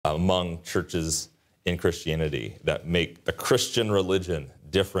among churches in Christianity that make the Christian religion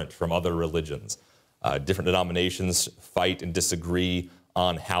different from other religions. Different denominations fight and disagree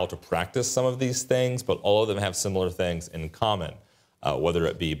on how to practice some of these things, but all of them have similar things in common, whether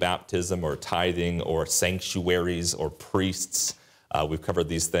it be baptism or tithing or sanctuaries or priests. We've covered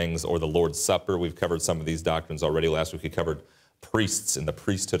these things, or the Lord's Supper. We've covered some of these doctrines already. Last week we covered priests and the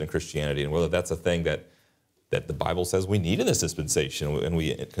priesthood in Christianity, and whether that's a thing that the Bible says we need in this dispensation. And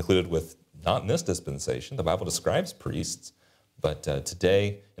we concluded with, not in this dispensation. The Bible describes priests, but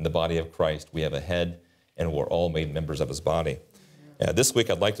today in the body of Christ we have a head, and we're all made members of his body. This week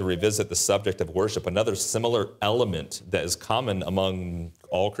I'd like to revisit the subject of worship. Another similar element that is common among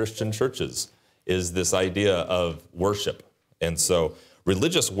all Christian churches is this idea of worship. And so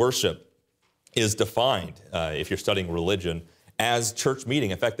religious worship is defined, if you're studying religion, as church meeting.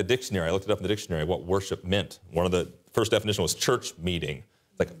 In fact, the dictionary, I looked it up in the dictionary, what worship meant. One of the first definition was church meeting.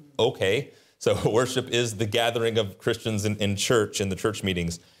 It's like, okay, so worship is the gathering of Christians in church, in the church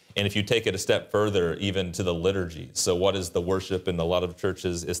meetings. And if you take it a step further, even to the liturgy. So what is the worship in a lot of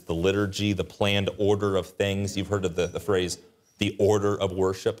churches? It's the liturgy, the planned order of things. You've heard of the phrase, the order of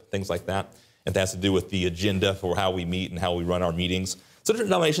worship, things like that. And that has to do with the agenda for how we meet and how we run our meetings. So different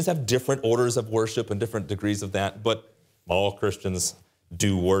denominations have different orders of worship and different degrees of that, but all Christians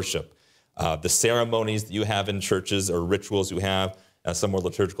do worship. The ceremonies that you have in churches or rituals you have, some more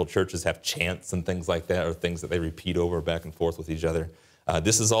liturgical churches have chants and things like that, or things that they repeat over back and forth with each other.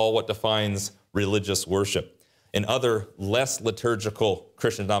 This is all what defines religious worship. In other less liturgical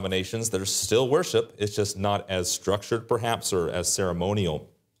Christian denominations, there's still worship. It's just not as structured, perhaps, or as ceremonial.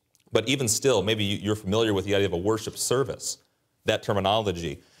 But even still, maybe you're familiar with the idea of a worship service, that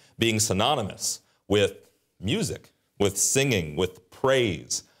terminology being synonymous with music, with singing, with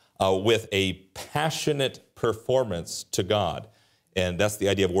praise, with a passionate performance to God. And that's the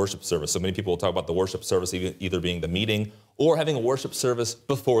idea of worship service. So many people will talk about the worship service either being the meeting or having a worship service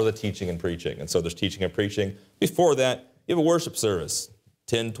before the teaching and preaching. And so there's teaching and preaching. Before that, you have a worship service,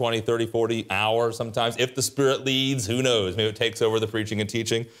 10, 20, 30, 40 hours sometimes. If the Spirit leads, who knows? Maybe it takes over the preaching and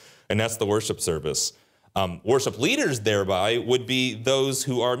teaching, and that's the worship service. Worship leaders thereby would be those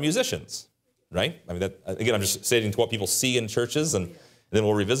who are musicians, right? I mean, that, again, I'm just stating to what people see in churches, and then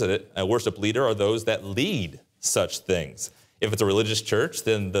we'll revisit it. A worship leader are those that lead such things. If it's a religious church,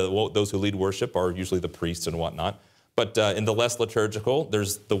 then those who lead worship are usually the priests and whatnot. But in the less liturgical,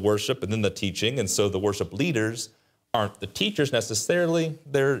 there's the worship and then the teaching. And so the worship leaders aren't the teachers necessarily.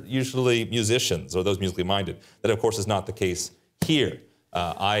 They're usually musicians or those musically minded. That, of course, is not the case here.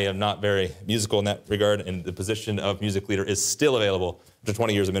 I am not very musical in that regard, and the position of music leader is still available after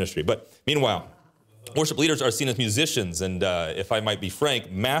 20 years of ministry. But meanwhile, worship leaders are seen as musicians and, if I might be frank,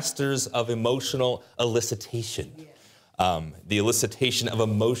 masters of emotional elicitation. The elicitation of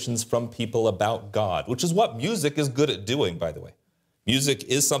emotions from people about God, which is what music is good at doing, by the way. Music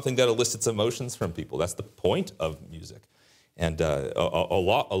is something that elicits emotions from people. That's the point of music. And a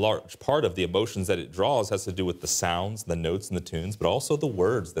large part of the emotions that it draws has to do with the sounds, the notes, and the tunes, but also the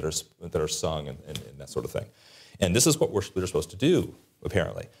words that are sung and that sort of thing. And this is what worship leaders are supposed to do,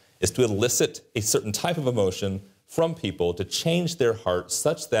 apparently, is to elicit a certain type of emotion from people to change their hearts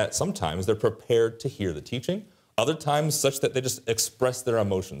such that sometimes they're prepared to hear the teaching, other times such that they just express their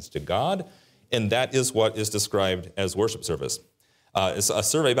emotions to God, and that is what is described as worship service. A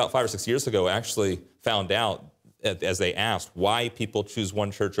survey about 5 or 6 years ago actually found out, as they asked why people choose one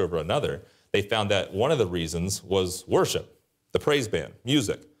church over another, they found that one of the reasons was worship, the praise band,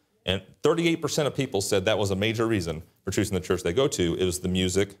 music. And 38% of people said that was a major reason for choosing the church they go to. It was the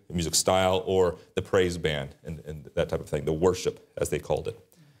music style, or the praise band, and that type of thing, the worship, as they called it.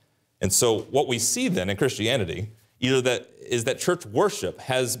 And so what we see then in Christianity is that church worship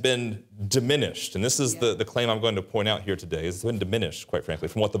has been diminished. And this is the claim I'm going to point out here today. It's been diminished, quite frankly,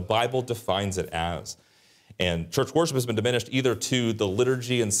 from what the Bible defines it as. And church worship has been diminished either to the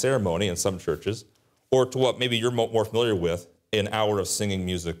liturgy and ceremony in some churches, or to what maybe you're more familiar with, an hour of singing,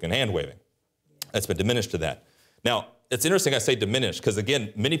 music, and hand waving. It's been diminished to that. Now, it's interesting I say diminished, because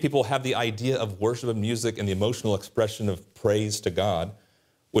again, many people have the idea of worship and music and the emotional expression of praise to God,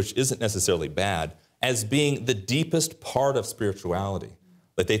 which isn't necessarily bad, as being the deepest part of spirituality.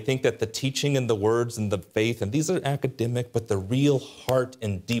 Like they think that the teaching and the words and the faith, and these are academic, but the real heart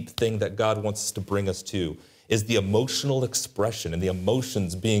and deep thing that God wants us to bring us to is the emotional expression and the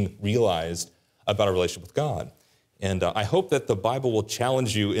emotions being realized about our relationship with God. And I hope that the Bible will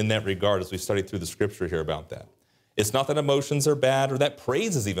challenge you in that regard as we study through the scripture here about that. It's not that emotions are bad or that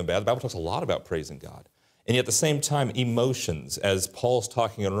praise is even bad. The Bible talks a lot about praising God. And yet at the same time, emotions, as Paul's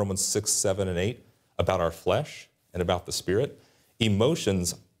talking in Romans 6, 7, and 8 about our flesh and about the Spirit,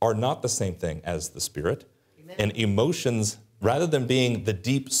 emotions are not the same thing as the Spirit. Amen. And emotions, rather than being the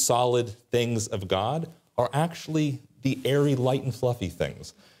deep, solid things of God, are actually the airy, light, and fluffy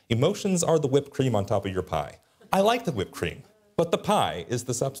things. Emotions are the whipped cream on top of your pie. I like the whipped cream, but the pie is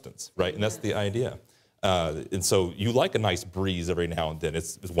the substance, right? And that's the idea. And so you like a nice breeze every now and then.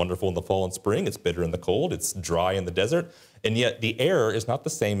 It's wonderful in the fall and spring. It's bitter in the cold. It's dry in the desert. And yet the air is not the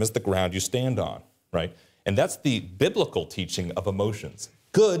same as the ground you stand on, right? And that's the biblical teaching of emotions.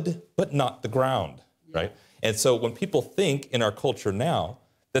 Good, but not the ground, right? And so when people think in our culture now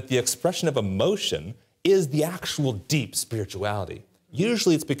that the expression of emotion is the actual deep spirituality,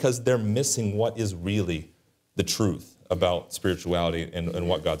 usually it's because they're missing what is really the truth about spirituality and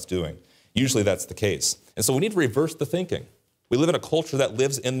what God's doing. Usually that's the case. And so we need to reverse the thinking. We live in a culture that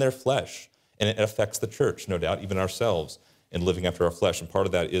lives in their flesh, and it affects the church, no doubt, even ourselves, in living after our flesh. And part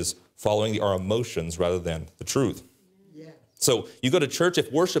of that is following our emotions rather than the truth. Yeah. So you go to church,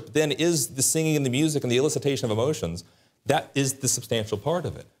 if worship then is the singing and the music and the elicitation of emotions, that is the substantial part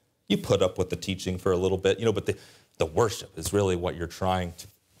of it. You put up with the teaching for a little bit, but the worship is really what you're trying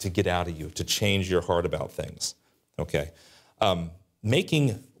to get out of you, to change your heart about things. Okay.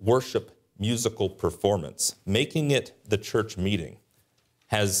 Making worship musical performance, making it the church meeting,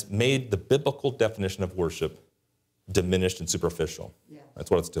 has made the biblical definition of worship diminished and superficial. Yeah. That's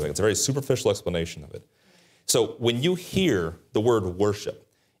what it's doing. It's a very superficial explanation of it. So when you hear the word worship,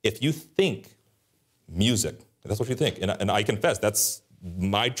 if you think music, that's what you think. And I confess, that's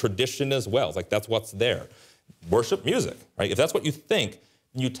my tradition as well. It's like that's what's there. Worship music, right? If that's what you think,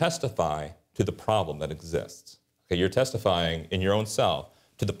 you testify to the problem that exists. Okay, you're testifying in your own self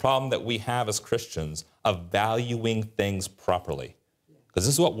to the problem that we have as Christians of valuing things properly. Because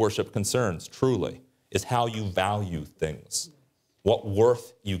this is what worship concerns, truly, is how you value things, what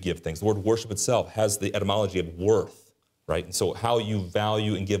worth you give things. The word worship itself has the etymology of worth, right? And so how you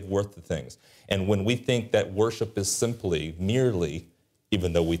value and give worth to things. And when we think that worship is simply, merely,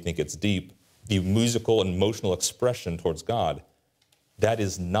 even though we think it's deep, the musical and emotional expression towards God, that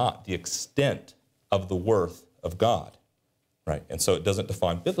is not the extent of the worth of God. Right, and so it doesn't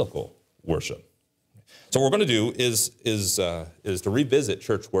define biblical worship. So what we're going to do is to revisit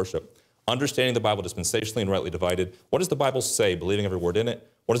church worship, understanding the Bible dispensationally and rightly divided. What does the Bible say, believing every word in it?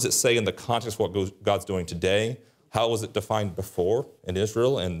 What does it say in the context of what God's doing today? How was it defined before in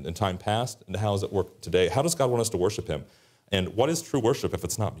Israel and in time past? And how does it work today? How does God want us to worship him? And what is true worship if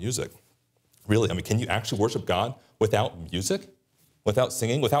it's not music? Really, can you actually worship God without music? Without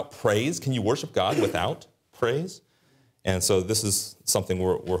singing? Without praise? Can you worship God without praise? And so this is something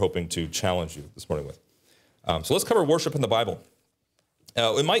we're hoping to challenge you this morning with. So let's cover worship in the Bible.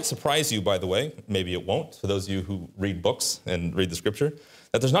 It might surprise you, by the way, maybe it won't, for those of you who read books and read the Scripture,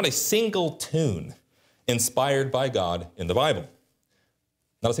 that there's not a single tune inspired by God in the Bible.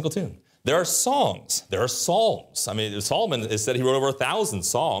 Not a single tune. There are songs. There are psalms. Solomon has said he wrote over 1,000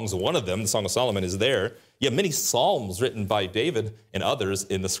 songs. One of them, the Song of Solomon, is there. You have many psalms written by David and others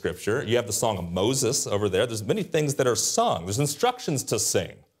in the Scripture. You have the Song of Moses over there. There's many things that are sung. There's instructions to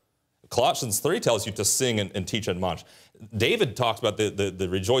sing. Colossians 3 tells you to sing and teach and admonish. David talks about the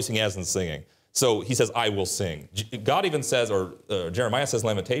rejoicing as in singing. So he says, I will sing. God even says, or Jeremiah says in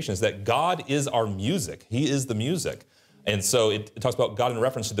Lamentations, that God is our music. He is the music. And so it talks about God in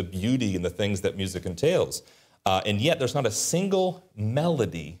reference to the beauty and the things that music entails. And yet there's not a single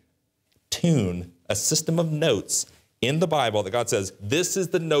melody, tune, a system of notes in the Bible that God says, this is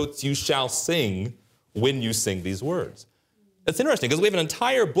the notes you shall sing when you sing these words. It's interesting because we have an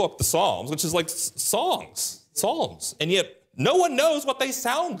entire book, the Psalms, which is like songs, psalms, and yet no one knows what they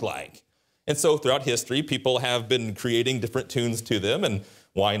sound like. And so throughout history, people have been creating different tunes to them, and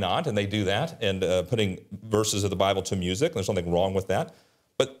why not? And they do that, and putting verses of the Bible to music, and there's nothing wrong with that.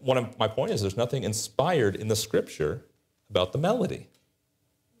 But my point is there's nothing inspired in the Scripture about the melody.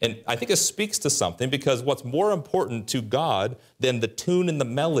 And I think it speaks to something because what's more important to God than the tune and the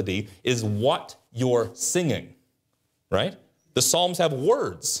melody is what you're singing, right? The Psalms have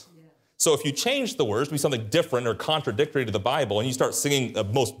words. So if you change the words to be something different or contradictory to the Bible and you start singing a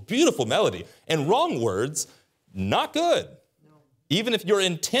most beautiful melody and wrong words, not good. No. Even if your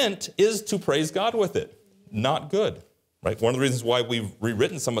intent is to praise God with it, not good, right? One of the reasons why we've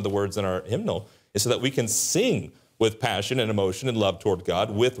rewritten some of the words in our hymnal is so that we can sing with passion and emotion and love toward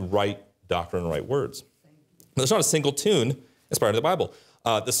God with right doctrine and right words. There's not a single tune inspired in the Bible.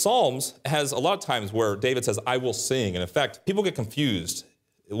 The Psalms has a lot of times where David says, I will sing. And in fact, people get confused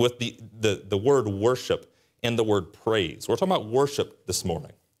with the word worship and the word praise. We're talking about worship this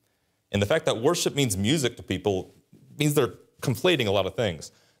morning. And the fact that worship means music to people means they're conflating a lot of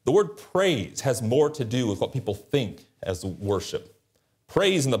things. The word praise has more to do with what people think as worship.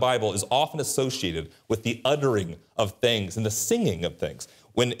 Praise in the Bible is often associated with the uttering of things and the singing of things.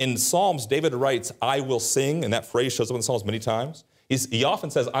 When in Psalms, David writes, I will sing, and that phrase shows up in Psalms many times. He often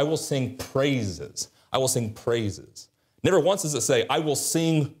says, I will sing praises. I will sing praises. Never once does it say, I will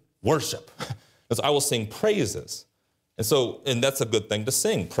sing worship. It's, I will sing praises. And that's a good thing to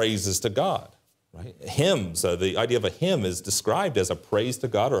sing, praises to God, right? Hymns, the idea of a hymn is described as a praise to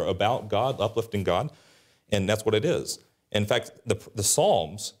God or about God, uplifting God, and that's what it is. In fact, the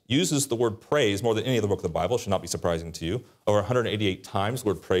Psalms uses the word praise more than any other book of the Bible. It should not be surprising to you. Over 188 times the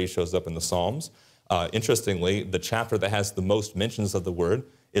word praise shows up in the Psalms. Interestingly, the chapter that has the most mentions of the word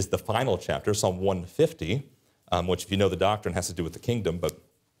is the final chapter, Psalm 150, which, if you know the doctrine, has to do with the kingdom. But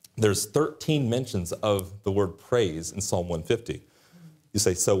there's 13 mentions of the word praise in Psalm 150. You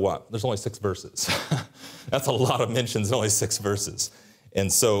say, so what? There's only 6 verses. That's a lot of mentions in only 6 verses.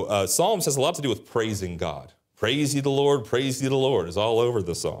 And so Psalms has a lot to do with praising God. Praise ye the Lord is all over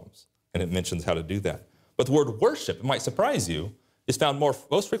the Psalms. And it mentions how to do that. But the word worship, it might surprise you, is found most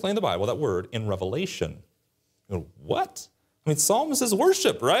frequently in the Bible, that word, in Revelation. You know, what? I mean, Psalms is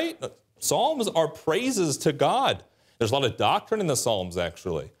worship, right? Psalms are praises to God. There's a lot of doctrine in the Psalms,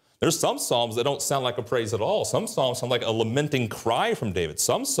 actually. There's some Psalms that don't sound like a praise at all. Some Psalms sound like a lamenting cry from David.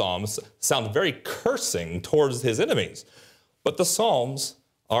 Some Psalms sound very cursing towards his enemies. But the Psalms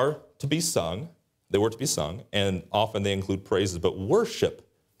are to be sung. They were to be sung, and often they include praises. But worship,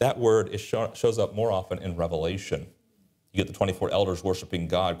 that word shows up more often in Revelation. You get the 24 elders worshiping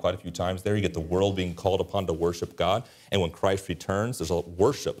God quite a few times there. You get the world being called upon to worship God. And when Christ returns, there's a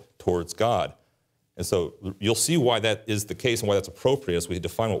worship towards God. And so you'll see why that is the case and why that's appropriate as we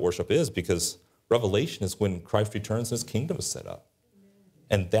define what worship is, because Revelation is when Christ returns and his kingdom is set up.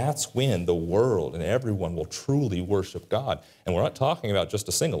 And that's when the world and everyone will truly worship God. And we're not talking about just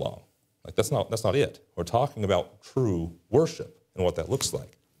a sing-along. Like, that's not it. We're talking about true worship and what that looks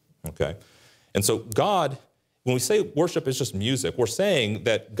like, okay? And so God, when we say worship is just music, we're saying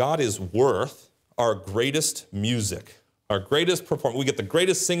that God is worth our greatest music, our greatest performance. We get the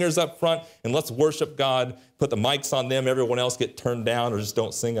greatest singers up front, and let's worship God, put the mics on them, everyone else get turned down or just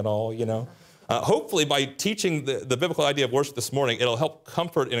don't sing at all, you know? Hopefully, by teaching the biblical idea of worship this morning, it'll help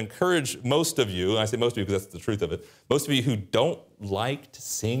comfort and encourage most of you, and I say most of you because that's the truth of it, most of you who don't like to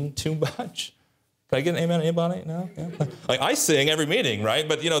sing too much. Can I get an amen, anybody? No? Yeah. Like, I sing every meeting, right?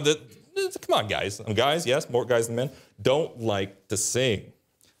 But, you know, come on, guys. Guys, yes, more guys than men, don't like to sing.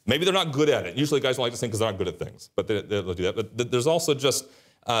 Maybe they're not good at it. Usually guys don't like to sing because they're not good at things, but they'll do that. But there's also just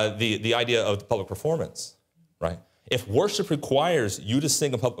the idea of the public performance, right? If worship requires you to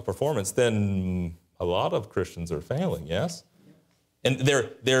sing a public performance, then a lot of Christians are failing, yes? And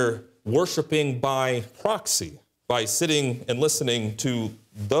they're worshiping by proxy, by sitting and listening to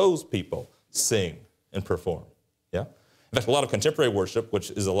those people sing and perform, yeah? In fact, a lot of contemporary worship,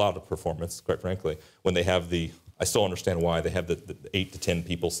 which is a lot of performance, quite frankly, when they have I still understand why they have the 8 to 10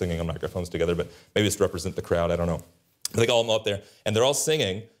 people singing on microphones together, but maybe it's to represent the crowd, I don't know. They call them up there, and they're all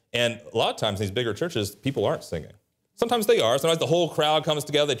singing, and a lot of times in these bigger churches, people aren't singing. Sometimes they are. Sometimes the whole crowd comes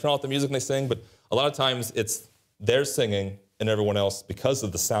together, they turn off the music and they sing, but a lot of times they're singing and everyone else, because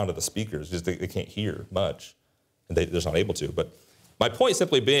of the sound of the speakers, just they can't hear much, and they're just not able to. But my point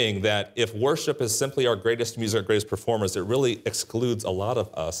simply being that if worship is simply our greatest music, our greatest performers, it really excludes a lot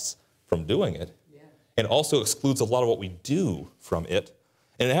of us from doing it, and also excludes a lot of what we do from it,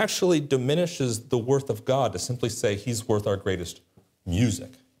 and it actually diminishes the worth of God to simply say he's worth our greatest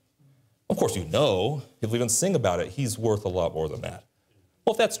music. Of course, you know, if we even sing about it, he's worth a lot more than that.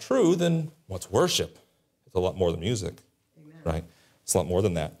 Well, if that's true, then what's worship? It's a lot more than music, right? It's a lot more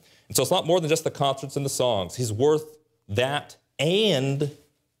than that. And so it's not more than just the concerts and the songs. He's worth that and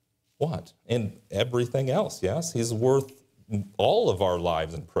what? And everything else, yes? He's worth all of our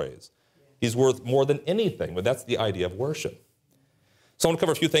lives in praise. He's worth more than anything, but that's the idea of worship. So I want to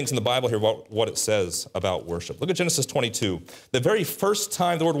cover a few things in the Bible here about what it says about worship. Look at Genesis 22. The very first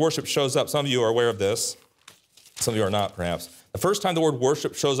time the word worship shows up, some of you are aware of this, some of you are not perhaps. The first time the word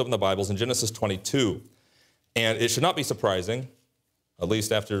worship shows up in the Bible is in Genesis 22. And it should not be surprising, at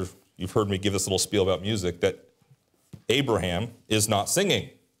least after you've heard me give this little spiel about music, that Abraham is not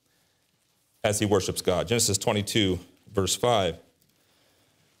singing as he worships God. Genesis 22, verse 5.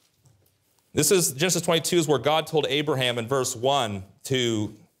 Genesis 22 is where God told Abraham in verse 1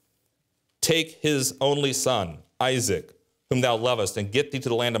 to take his only son, Isaac, whom thou lovest, and get thee to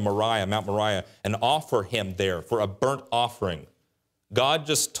the land of Moriah, Mount Moriah, and offer him there for a burnt offering. God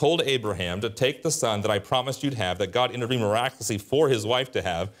just told Abraham to take the son that I promised you'd have, that God intervened miraculously for his wife to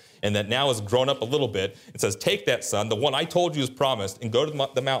have, and that now has grown up a little bit. It says, take that son, the one I told you is promised, and go to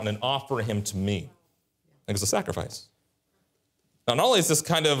the mountain and offer him to me. Like it's a sacrifice. Now, not only is this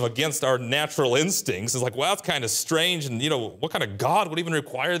kind of against our natural instincts, it's like, well, that's kind of strange, and, what kind of God would even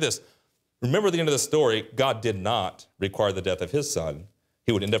require this? Remember at the end of the story, God did not require the death of his son.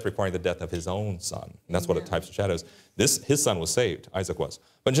 He would end up requiring the death of his own son. And that's what it types and shadows. His son was saved, Isaac was.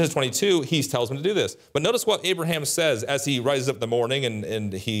 But in Genesis 22, he tells him to do this. But notice what Abraham says as he rises up in the morning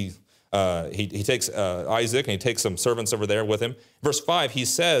and he takes Isaac and he takes some servants over there with him. Verse 5, he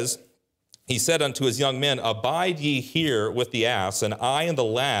said unto his young men, abide ye here with the ass, and I and the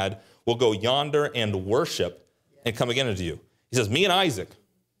lad will go yonder and worship and come again unto you. He says, me and Isaac,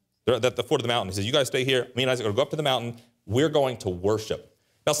 they're at the foot of the mountain. He says, you guys stay here. Me and Isaac are going to go up to the mountain. We're going to worship.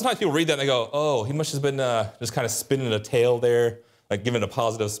 Now, sometimes people read that and they go, oh, he must have been just kind of spinning a tale there, like giving a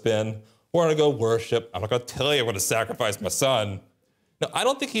positive spin. We're going to go worship. I'm not going to tell you I'm going to sacrifice my son. No, I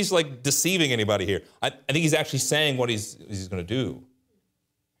don't think he's like deceiving anybody here. I think he's actually saying what he's going to do,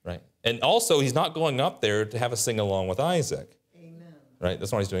 right? And also, he's not going up there to have a sing-along with Isaac. Amen. Right?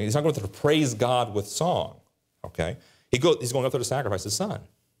 That's what he's doing. He's not going to praise God with song, okay? He's going up there to sacrifice his son.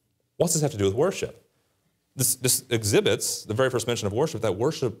 What's this have to do with worship? This exhibits the very first mention of worship, that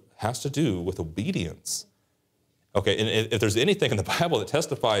worship has to do with obedience. Okay, and if there's anything in the Bible that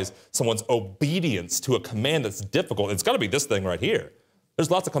testifies someone's obedience to a command that's difficult, it's got to be this thing right here. There's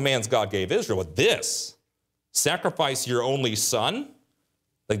lots of commands God gave Israel, but this, sacrifice your only son,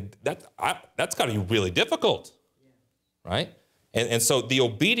 like that's got to be really difficult, right? And so the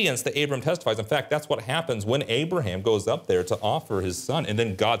obedience that Abraham testifies, in fact, that's what happens when Abraham goes up there to offer his son, and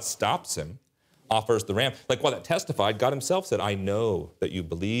then God stops him, offers the ram. Like what that testified, God himself said, I know that you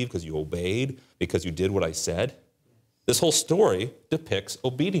believe because you obeyed, because you did what I said. This whole story depicts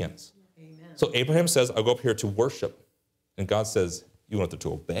obedience. Amen. So Abraham says, I'll go up here to worship. And God says, you want to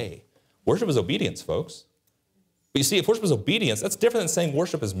obey. Worship is obedience, folks. But you see, if worship is obedience, that's different than saying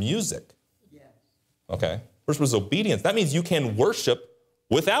worship is music. Yes. Okay? Worship is obedience. That means you can worship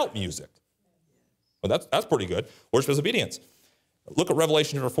without music. Well, that's pretty good. Worship is obedience. Look at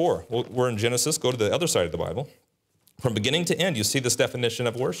Revelation chapter 4. We're in Genesis. Go to the other side of the Bible. From beginning to end, you see this definition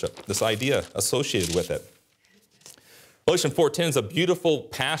of worship, this idea associated with it. Revelation 4:10 is a beautiful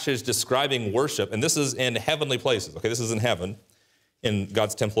passage describing worship, and this is in heavenly places. Okay, this is in heaven, in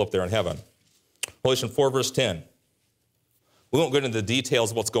God's temple up there in heaven. Revelation 4, verse 10. We won't go into the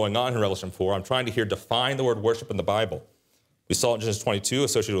details of what's going on in Revelation 4. I'm trying to here define the word worship in the Bible. We saw it in Genesis 22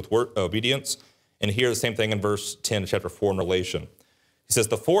 associated with obedience, and here the same thing in verse 10 of chapter 4 in Revelation. He says,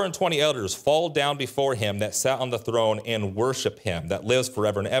 the 24 elders fall down before him that sat on the throne and worship him that lives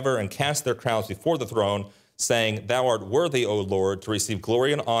forever and ever, and cast their crowns before the throne, saying, thou art worthy, O Lord, to receive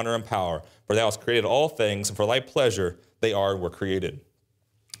glory and honor and power, for thou hast created all things, and for thy pleasure they were created.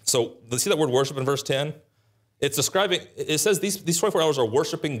 So, let's see that word worship in verse 10? It's describing, it says these 24 elders are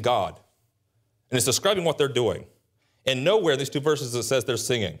worshiping God. And it's describing what they're doing. And nowhere in these two verses it says they're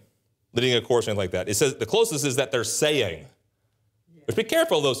singing, leading a chorus, or anything like that. It says the closest is that they're saying. But be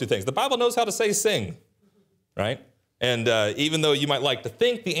careful of those two things. The Bible knows how to say sing, right? And even though you might like to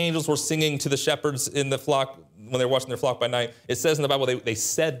think the angels were singing to the shepherds in the flock when they were watching their flock by night, it says in the Bible they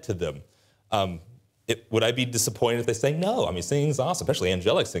said to them. Would I be disappointed if they sang? No. I mean, singing's awesome, especially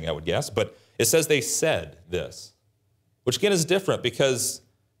angelic singing, I would guess. But it says they said this, which again is different because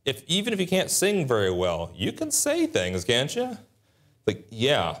even if you can't sing very well, you can say things, can't you? Like,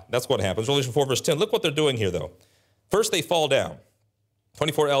 yeah, that's what happens. Revelation 4, verse 10. Look what they're doing here, though. First, they fall down.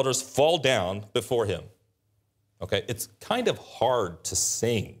 24 elders fall down before him. Okay, it's kind of hard to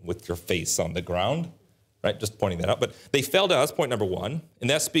sing with your face on the ground, right? Just pointing that out. But they fell down. That's point number one. And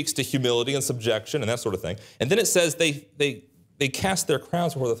that speaks to humility and subjection and that sort of thing. And then it says they cast their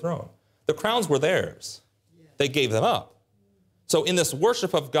crowns before the throne. The crowns were theirs. They gave them up. So in this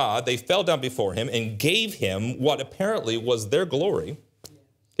worship of God, they fell down before him and gave him what apparently was their glory.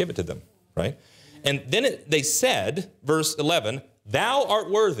 Gave it to them, right? And then they said, verse 11, thou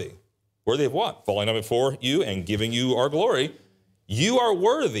art worthy. Worthy of what? Falling down before you and giving you our glory. You are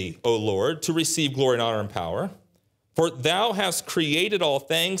worthy, O Lord, to receive glory and honor and power. For thou hast created all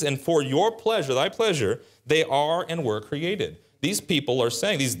things, and for your pleasure, thy pleasure, they are and were created. These people are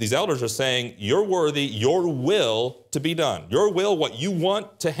saying, these elders are saying, you're worthy, your will to be done. Your will, what you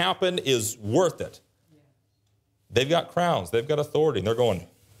want to happen is worth it. They've got crowns, they've got authority, and they're going,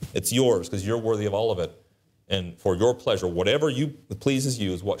 it's yours because you're worthy of all of it. And for your pleasure, whatever pleases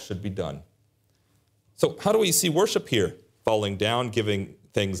you is what should be done. So how do we see worship here? Falling down, giving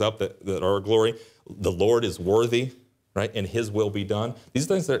things up that are glory. The Lord is worthy, right? And his will be done. These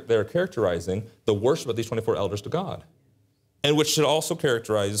things that are characterizing the worship of these 24 elders to God. And which should also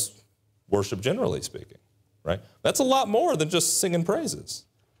characterize worship generally speaking, right? That's a lot more than just singing praises,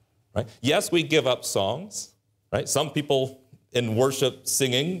 right? Yes, we give up songs, right? Some people in worship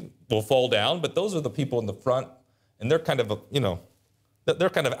singing will fall down, but those are the people in the front, and they're kind of, they're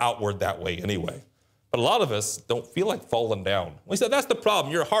kind of outward that way anyway. But a lot of us don't feel like falling down. We said, that's the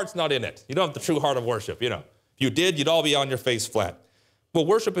problem. Your heart's not in it. You don't have the true heart of worship. If you did, you'd all be on your face flat. Well,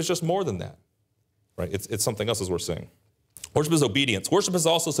 worship is just more than that, right? It's something else as we're saying. Worship is obedience. Worship is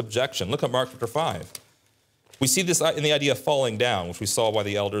also subjection. Look at Mark chapter 5. We see this in the idea of falling down, which we saw by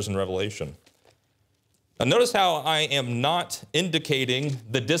the elders in Revelation. Now, notice how I am not indicating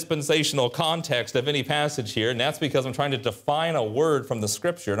the dispensational context of any passage here, and that's because I'm trying to define a word from the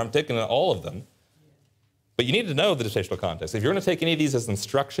Scripture, and I'm taking all of them. But you need to know the dispensational context. If you're going to take any of these as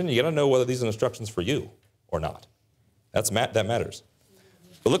instruction, you got to know whether these are instructions for you or not. That matters.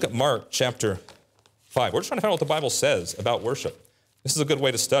 But look at Mark chapter 5. We're just trying to find out what the Bible says about worship. This is a good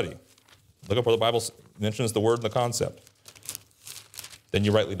way to study. Look up where the Bible mentions the word and the concept. Then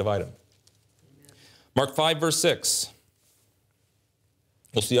you rightly divide them. Mark 5, verse 6.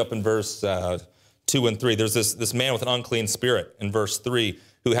 We'll see up in verse 2 and 3. There's this man with an unclean spirit in verse 3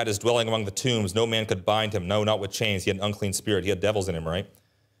 who had his dwelling among the tombs. No man could bind him, no, not with chains. He had an unclean spirit. He had devils in him, right?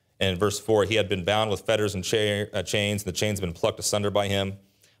 And in verse 4, he had been bound with fetters and chains, and the chains had been plucked asunder by him.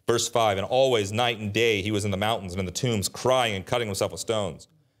 Verse 5, and always night and day he was in the mountains and in the tombs, crying and cutting himself with stones.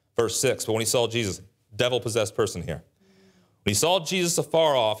 Verse 6, but when he saw Jesus, devil-possessed person here. When he saw Jesus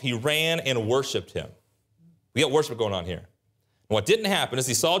afar off, he ran and worshiped him. We got worship going on here. And what didn't happen is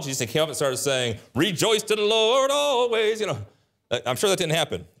he saw Jesus and came up and started saying, rejoice to the Lord always, I'm sure that didn't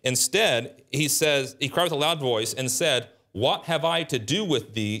happen. Instead, he cried with a loud voice and said, what have I to do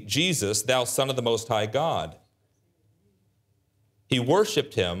with thee, Jesus, thou Son of the Most High God? He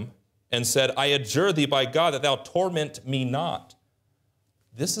worshiped him and said, I adjure thee by God that thou torment me not.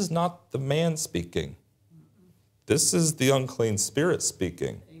 This is not the man speaking. This is the unclean spirit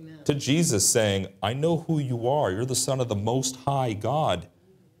speaking. Amen. To Jesus saying, I know who you are. You're the Son of the Most High God.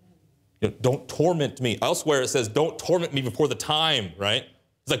 Don't torment me. Elsewhere it says, don't torment me before the time, right?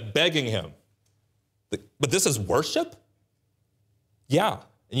 It's like begging him. But this is worship? Yeah.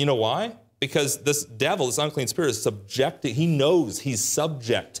 And you know why? Because this devil, this unclean spirit, is subjected. He knows he's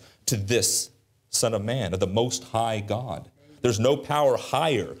subject to this Son of Man, of the Most High God. There's no power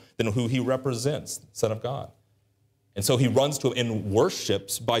higher than who he represents, Son of God. And so he runs to him and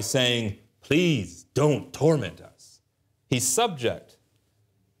worships by saying, please don't torment us. He's subject.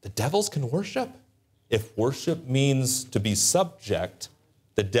 The devils can worship. If worship means to be subject,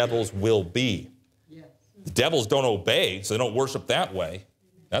 the devils will be. Yes. The devils don't obey, so they don't worship that way.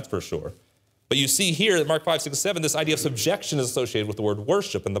 That's for sure. But you see here in Mark 5, 6, 7, this idea of subjection is associated with the word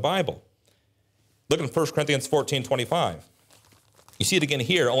worship in the Bible. Look in 1 Corinthians 14, 25. You see it again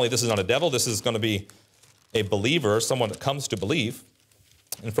here, only this is not a devil. This is going to be a believer, someone that comes to believe.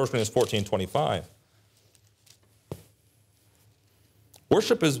 In 1 Corinthians 14, 25.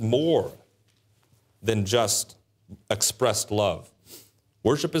 Worship is more than just expressed love.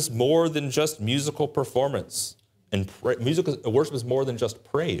 Worship is more than just musical performance. And worship is more than just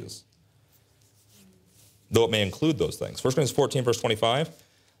praise, though it may include those things. 1 Corinthians 14, verse 25.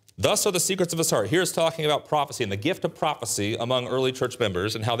 Thus are the secrets of his heart. Here's talking about prophecy and the gift of prophecy among early church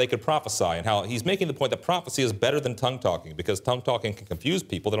members and how they could prophesy, and how he's making the point that prophecy is better than tongue talking, because tongue talking can confuse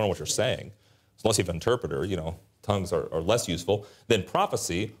people. They don't know what you're saying. So unless you have an interpreter, tongues are less useful than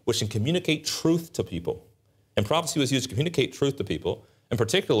prophecy, which can communicate truth to people. And prophecy was used to communicate truth to people, and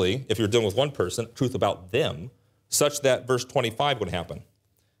particularly if you're dealing with one person, truth about them, such that verse 25 would happen.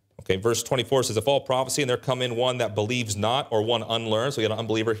 Okay, verse 24 says, if all prophecy, and there come in one that believes not, or one unlearned, so you got an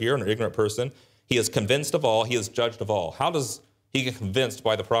unbeliever here, an ignorant person, he is convinced of all, he is judged of all. How does he get convinced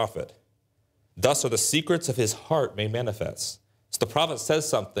by the prophet? Thus are the secrets of his heart made manifest. So the prophet says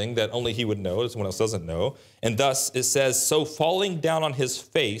something that only he would know, someone else doesn't know, and thus it says, so falling down on his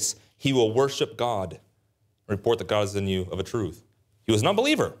face, he will worship God, report that God is in you of a truth. He was an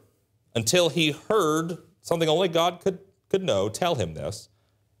unbeliever until he heard something only God could know, tell him this.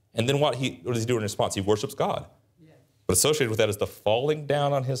 And then what does he do in response? He worships God. Yeah. But associated with that is the falling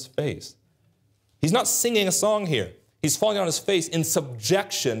down on his face. He's not singing a song here. He's falling on his face in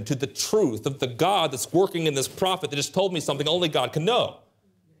subjection to the truth of the God that's working in this prophet that just told me something only God can know.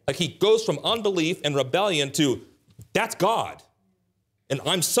 Like he goes from unbelief and rebellion to, that's God, and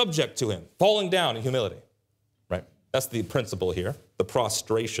I'm subject to him, falling down in humility. Right? That's the principle here, the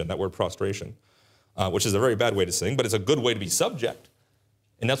prostration, that word prostration, which is a very bad way to sing, but it's a good way to be subject.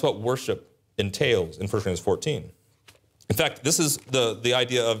 And that's what worship entails in 1 Corinthians 14. In fact, this is the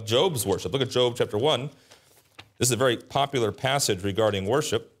idea of Job's worship. Look at Job chapter 1. This is a very popular passage regarding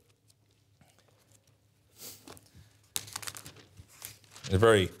worship. A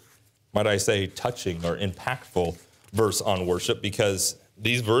very, might I say, touching or impactful verse on worship because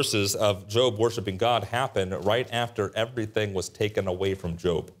these verses of Job worshiping God happen right after everything was taken away from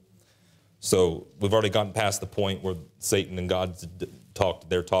Job. So we've already gotten past the point where Satan and God talked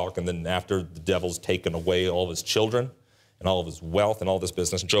their talk, and then after the devil's taken away all of his children and all of his wealth and all this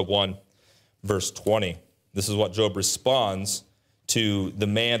business. In Job 1, verse 20, this is what Job responds to the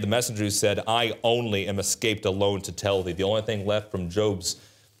messenger who said, I only am escaped alone to tell thee. The only thing left from Job's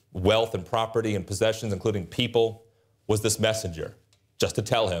wealth and property and possessions, including people, was this messenger, just to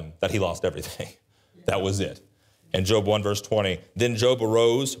tell him that he lost everything. That was it. And Job 1, verse 20, then Job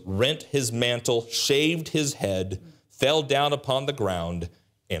arose, rent his mantle, shaved his head, fell down upon the ground,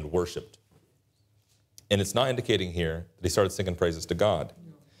 and worshiped. And it's not indicating here that he started singing praises to God.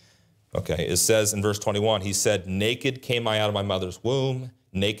 Okay, it says in verse 21, he said, naked came I out of my mother's womb,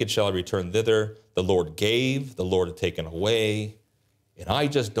 naked shall I return thither. The Lord gave, the Lord had taken away. And I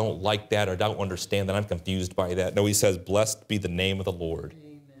just don't like that or don't understand that. I'm confused by that. No, he says, blessed be the name of the Lord.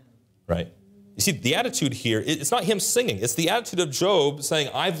 Amen. Right? You see, the attitude here, it's not him singing. It's the attitude of Job saying,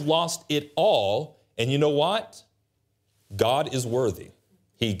 I've lost it all. And you know what? God is worthy.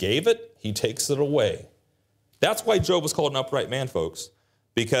 He gave it. He takes it away. That's why Job was called an upright man, folks.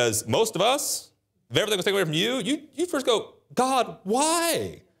 Because most of us, if everything was taken away from you, you first go, God,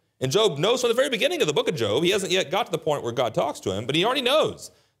 why? And Job knows from the very beginning of the book of Job, he hasn't yet got to the point where God talks to him, but he already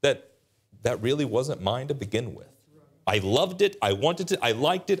knows that that really wasn't mine to begin with. I loved it, I wanted it, I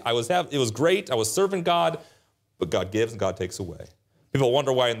liked it, it was great, I was serving God, but God gives and God takes away. People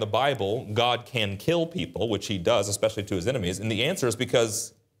wonder why in the Bible God can kill people, which he does, especially to his enemies, and the answer is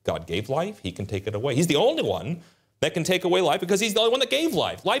because God gave life, he can take it away. He's the only one that can take away life because he's the only one that gave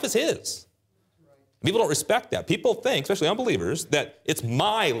life. Life is his. People don't respect that. People think, especially unbelievers, that it's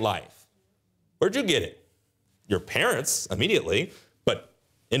my life. Where'd you get it? Your parents immediately, but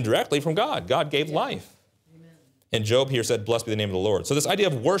indirectly from God. God gave life. Amen. And Job here said, blessed be the name of the Lord. So this idea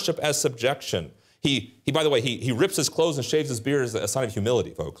of worship as subjection. By the way, he rips his clothes and shaves his beard as a sign of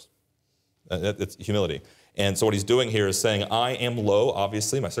humility, folks. It's humility. And so what he's doing here is saying, I am low,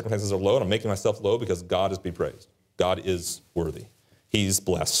 obviously. My circumstances are low, and I'm making myself low because God is be praised. God is worthy. He's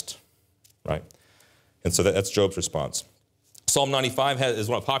blessed, right? And so that's Job's response. Psalm 95 is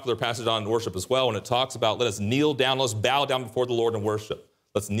one of popular passages on worship as well, and it talks about let us kneel down, let's bow down before the Lord and worship.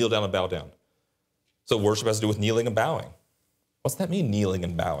 Let's kneel down and bow down. So worship has to do with kneeling and bowing. What's that mean, kneeling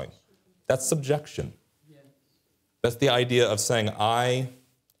and bowing? That's subjection. That's the idea of saying, I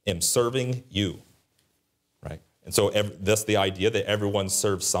am serving you, right? And so that's the idea that everyone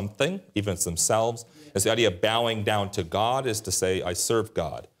serves something, even it's themselves. It's the idea of bowing down to God is to say, I serve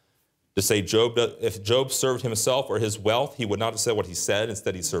God. To say if Job served himself or his wealth, he would not have said what he said.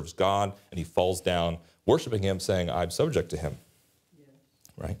 Instead, he serves God, and he falls down, worshiping him, saying, I'm subject to him. Yeah.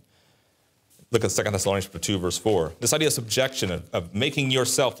 Right? Look at 2 Thessalonians 2, verse 4. This idea of subjection, of making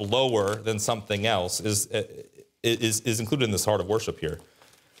yourself lower than something else, is included in this heart of worship here.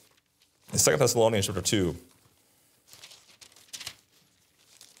 In 2 Thessalonians 2, 2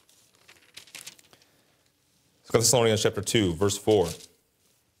 Thessalonians 2, verse 4.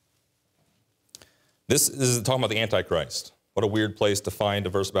 This is talking about the Antichrist. What a weird place to find a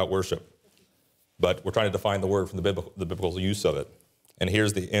verse about worship. But we're trying to define the word from the biblical use of it. And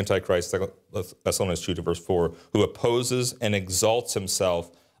here's the Antichrist, Thessalonians 2 verse 4, who opposes and exalts himself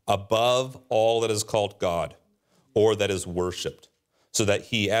above all that is called God or that is worshipped, so that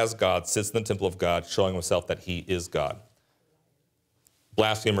he, as God, sits in the temple of God, showing himself that he is God.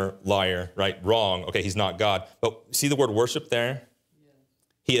 Blasphemer, liar, right? Wrong. Okay, he's not God. But see the word worship there?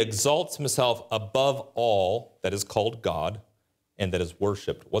 He exalts himself above all that is called God and that is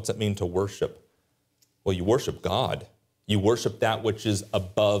worshipped. What's it mean to worship? Well, you worship God. You worship that which is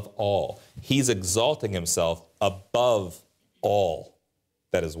above all. He's exalting himself above all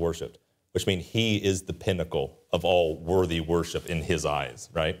that is worshipped, which means he is the pinnacle of all worthy worship in his eyes,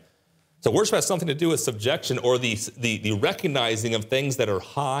 right? So worship has something to do with subjection or the recognizing of things that are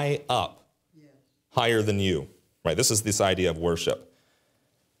high up, higher than you, right? This is this idea of worship.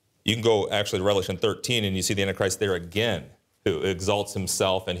 You can go actually to Revelation 13 and you see the Antichrist there again, who exalts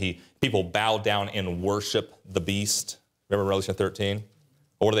himself and people bow down and worship the beast. Remember Revelation 13?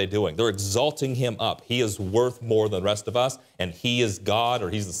 Well, what are they doing? They're exalting him up. He is worth more than the rest of us, and he is God, or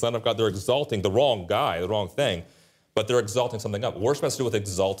he's the Son of God. They're exalting the wrong guy, the wrong thing, but they're exalting something up. Worship has to do with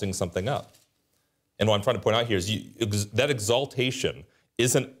exalting something up. And what I'm trying to point out here is that exaltation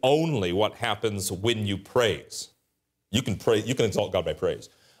isn't only what happens when you praise. You can exalt God by praise.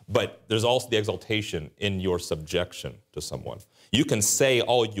 But there's also the exaltation in your subjection to someone. You can say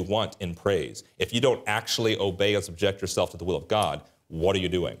all you want in praise. If you don't actually obey and subject yourself to the will of God, what are you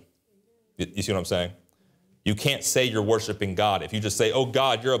doing? You see what I'm saying? You can't say you're worshiping God if you just say, oh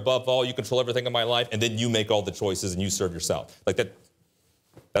God, you're above all, you control everything in my life, and then you make all the choices and you serve yourself. Like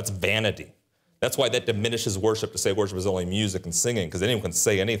that's vanity. That's why that diminishes worship to say worship is only music and singing, because anyone can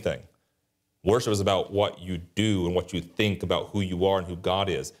say anything. Worship is about what you do and what you think about who you are and who God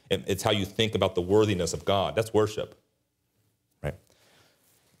is. And it's how you think about the worthiness of God. That's worship, right?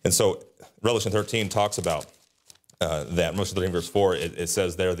 And so Revelation 13 talks about that. Revelation 13 verse 4, it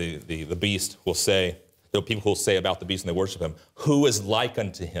says there, the beast will say, there are people who will say about the beast and they worship him, who is like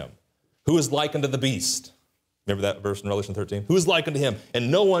unto him? Who is like unto the beast? Remember that verse in Revelation 13? Who is like unto him? And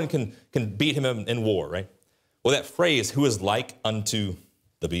no one can beat him in war, right? Well, that phrase, who is like unto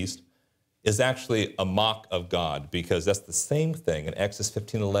the beast, is actually a mock of God, because that's the same thing in Exodus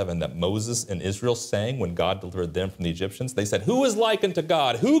 15:11 that Moses and Israel sang when God delivered them from the Egyptians. They said, who is like unto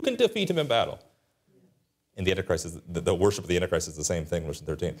God? Who can defeat him in battle? And the Antichrist is, the worship of the Antichrist is the same thing, verse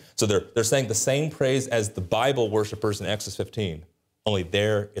 13. So they're saying the same praise as the Bible worshipers in Exodus 15, only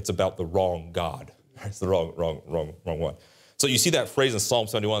there it's about the wrong God. It's the wrong one. So you see that phrase in Psalm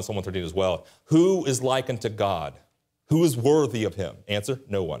 71 and Psalm 113 as well. Who is like unto God? Who is worthy of him? Answer,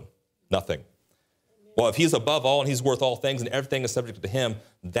 no one. Nothing. Well, if he's above all and he's worth all things and everything is subject to him,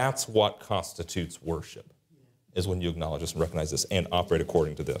 that's what constitutes worship, is when you acknowledge this and recognize this and operate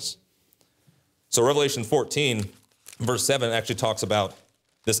according to this. So Revelation 14, verse 7 actually talks about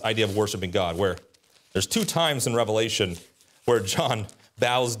this idea of worshiping God, where there's 2 times in Revelation where John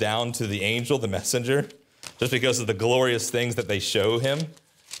bows down to the angel, the messenger, just because of the glorious things that they show him.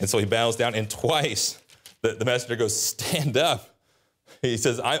 And so he bows down, and twice the messenger goes, stand up. He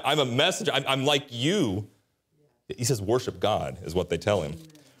says, I'm a messenger. I'm like you. He says, worship God is what they tell him.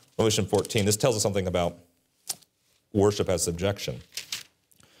 Revelation 14, this tells us something about worship as subjection.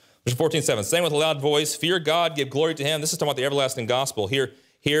 Revelation 14:7, saying with a loud voice, fear God, give glory to him. This is talking about the everlasting gospel. Here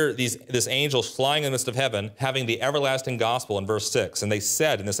this angel flying in the midst of heaven, having the everlasting gospel in verse 6. And they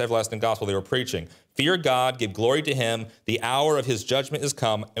said in this everlasting gospel they were preaching, fear God, give glory to him. The hour of his judgment is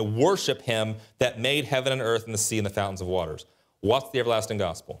come, and worship him that made heaven and earth and the sea and the fountains of waters. What's the everlasting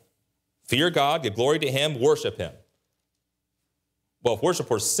gospel? Fear God, give glory to him, worship him. Well, if worship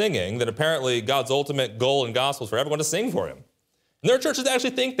were singing, then apparently God's ultimate goal and gospel is for everyone to sing for him. And there are churches that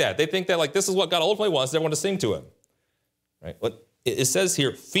actually think that. They think that like this is what God ultimately wants, everyone to sing to him. Right? But it says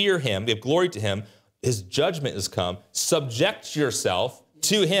here, fear him, give glory to him. His judgment is come. Subject yourself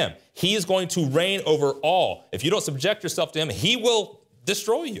to him. He is going to reign over all. If you don't subject yourself to him, he will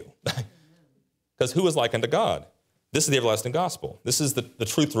destroy you. Because who is like unto God? This is the everlasting gospel. This is the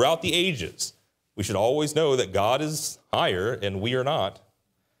truth throughout the ages. We should always know that God is higher and we are not.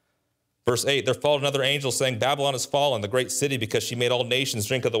 Verse 8, there followed another angel saying, Babylon is fallen, the great city, because she made all nations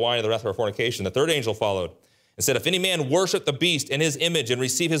drink of the wine of the wrath of her fornication. The third angel followed and said, if any man worship the beast in his image and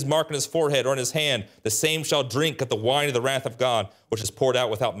receive his mark on his forehead or in his hand, the same shall drink of the wine of the wrath of God, which is poured out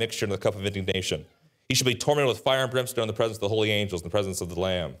without mixture in the cup of indignation. He shall be tormented with fire and brimstone in the presence of the holy angels, in the presence of the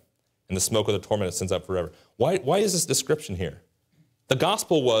Lamb. And the smoke of the torment ascends up forever. Why is this description here? The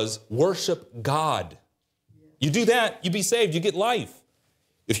gospel was worship God. You do that, you be saved, you get life.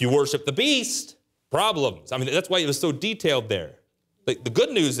 If you worship the beast, problems. I mean, that's why it was so detailed there. The good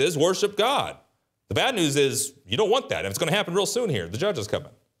news is worship God. The bad news is you don't want that. And it's going to happen real soon here. The judge is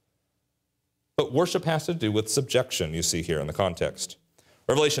coming. But worship has to do with subjection, you see here in the context.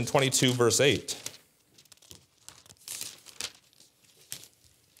 Revelation 22, verse 8.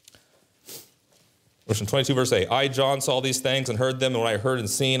 Revelation 22, verse 8. I, John, saw these things and heard them, and when I heard and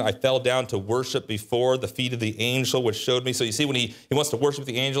seen, I fell down to worship before the feet of the angel which showed me. So you see, when he wants to worship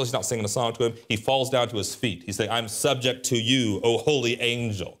the angel, he's not singing a song to him. He falls down to his feet. He's saying, I'm subject to you, O holy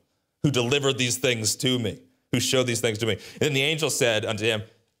angel, who delivered these things to me, who showed these things to me. And then the angel said unto him,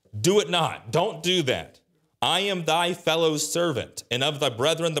 do it not. Don't do that. I am thy fellow servant, and of thy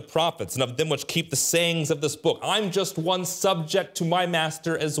brethren the prophets, and of them which keep the sayings of this book. I'm just one subject to my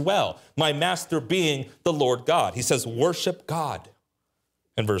master as well, my master being the Lord God. He says, worship God.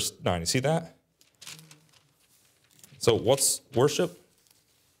 In verse 9, you see that? So what's worship?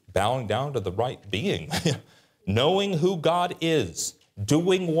 Bowing down to the right being. Knowing who God is,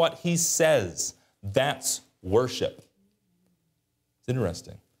 doing what he says, that's worship. It's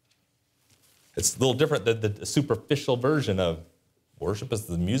interesting. It's a little different than the superficial version of worship is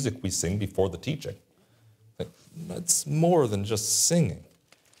the music we sing before the teaching. It's more than just singing.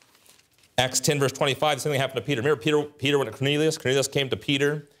 Acts 10, verse 25, the same thing happened to Peter. Remember, Peter went to Cornelius. Cornelius came to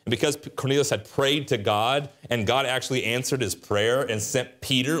Peter. And because Cornelius had prayed to God, and God actually answered his prayer and sent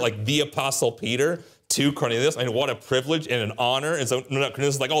Peter, like the Apostle Peter, to Cornelius. I mean, what a privilege and an honor. And so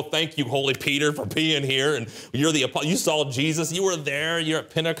Cornelius is like, oh, thank you, Holy Peter, for being here. And you're the apostle. You saw Jesus. You were there. You're at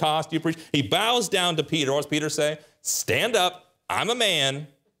Pentecost. You preached. He bows down to Peter. What does Peter say? Stand up. I'm a man,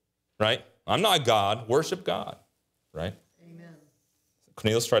 right? I'm not God. Worship God, right? Amen.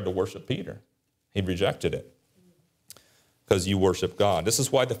 Cornelius tried to worship Peter. He rejected it because you worship God. This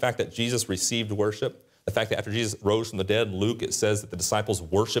is why the fact that Jesus received worship, the fact that after Jesus rose from the dead, in Luke, it says that the disciples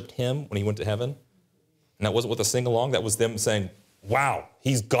worshiped him when he went to heaven. And that wasn't with a sing-along. That was them saying, wow,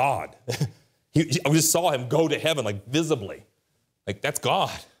 he's God. I just saw him go to heaven, like visibly. Like, that's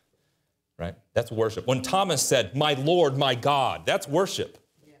God, right? That's worship. When Thomas said, my Lord, my God, that's worship.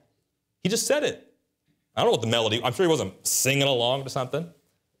 Yeah. He just said it. I don't know what the melody, I'm sure he wasn't singing along to something.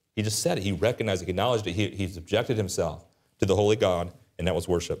 He just said it. He recognized it. He acknowledged it. He subjected himself to the holy God, and that was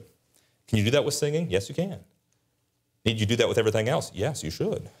worship. Can you do that with singing? Yes, you can. Need you do that with everything else? Yes, you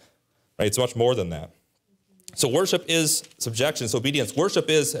should. Right? It's much more than that. So worship is subjection, it's obedience. Worship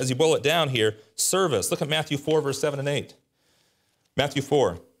is, as you boil it down here, service. Look at Matthew 4, verse 7 and 8. Matthew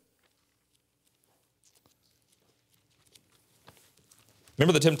 4.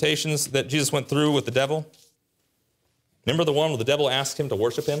 Remember the temptations that Jesus went through with the devil? Remember the one where the devil asked him to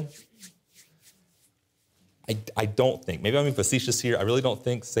worship him? I don't think, maybe I'm being facetious here, I really don't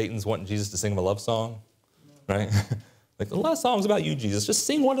think Satan's wanting Jesus to sing him a love song, right? Like, a lot of songs about you, Jesus, just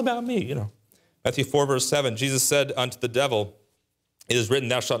sing one about me, you know. Matthew 4, verse 7, Jesus said unto the devil, it is written,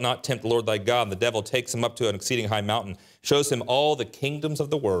 thou shalt not tempt the Lord thy God. And the devil takes him up to an exceeding high mountain, shows him all the kingdoms of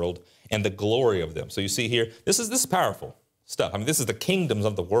the world and the glory of them. So you see here, this is powerful stuff. I mean, this is the kingdoms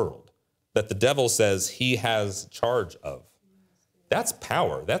of the world that the devil says he has charge of. That's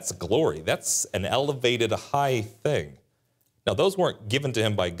power. That's glory. That's an elevated high thing. Now, those weren't given to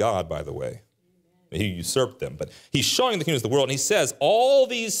him by God, by the way. He usurped them. But he's showing the kingdoms of the world, and he says, all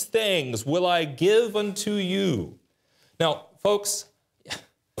these things will I give unto you. Now, folks,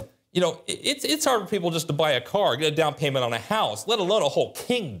 you know, it's hard for people just to buy a car, get a down payment on a house, let alone a whole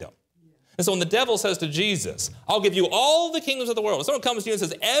kingdom. And so when the devil says to Jesus, I'll give you all the kingdoms of the world, when someone comes to you and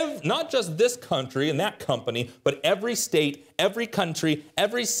says, not just this country and that company, but every state, every country,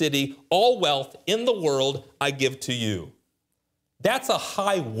 every city, all wealth in the world, I give to you. That's a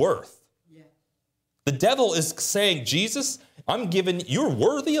high worth. The devil is saying, Jesus, you're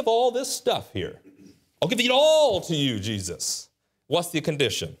worthy of all this stuff here. I'll give it all to you, Jesus. What's the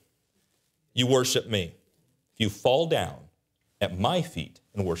condition? You worship me. If you fall down at my feet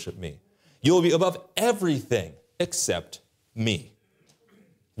and worship me, you will be above everything except me.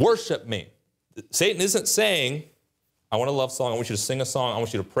 Worship me. Satan isn't saying, I want a love song, I want you to sing a song, I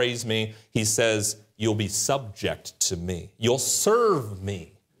want you to praise me. He says, you'll be subject to me. You'll serve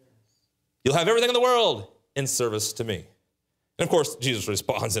me. You'll have everything in the world in service to me. And of course, Jesus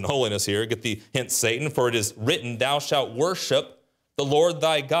responds in holiness here. Get the hint, Satan, for it is written, thou shalt worship the Lord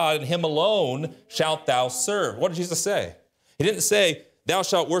thy God, and him alone shalt thou serve. What did Jesus say? He didn't say, thou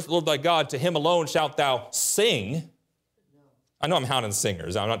shalt worship the Lord thy God, to him alone shalt thou sing. I know I'm hounding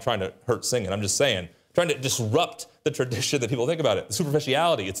singers. I'm not trying to hurt singing. I'm just saying, trying to disrupt the tradition that people think about it. The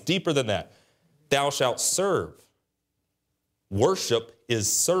superficiality, it's deeper than that. Thou shalt serve. Worship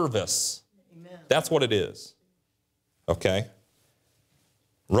is service. That's what it is, okay?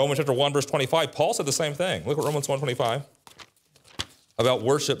 Romans chapter 1, verse 25, Paul said the same thing. Look at Romans 1:25 about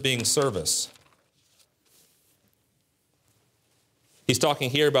worship being service. He's talking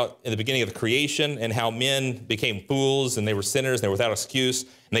here about in the beginning of the creation and how men became fools and they were sinners and they were without excuse. And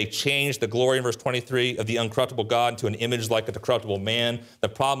they changed the glory in verse 23 of the uncorruptible God to an image like a corruptible man. The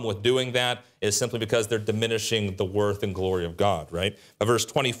problem with doing that is simply because they're diminishing the worth and glory of God, right? But verse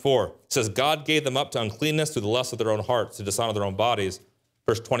 24 says, God gave them up to uncleanness through the lust of their own hearts to dishonor their own bodies.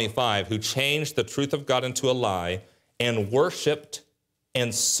 Verse 25, who changed the truth of God into a lie and worshiped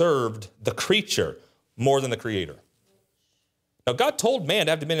and served the creature more than the creator. Now, God told man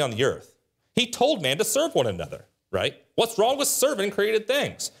to have dominion on the earth. He told man to serve one another, right? What's wrong with serving created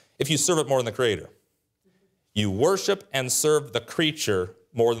things if you serve it more than the creator? You worship and serve the creature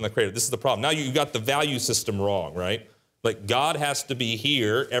more than the creator. This is the problem. Now you got the value system wrong, right? Like God has to be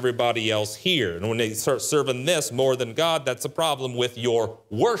here, everybody else here. And when they start serving this more than God, that's a problem with your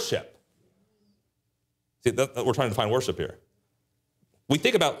worship. See, we're trying to define worship here. We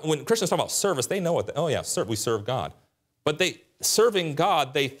think about, when Christians talk about service, they know what, we serve God. But serving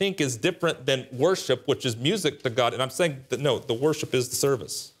God, they think is different than worship, which is music to God. And I'm saying that no, the worship is the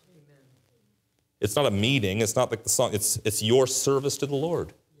service. Amen. It's not a meeting. It's not like the song. It's your service to the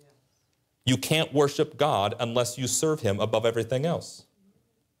Lord. Yeah. You can't worship God unless you serve him above everything else.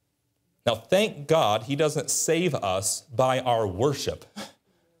 Now, thank God he doesn't save us by our worship,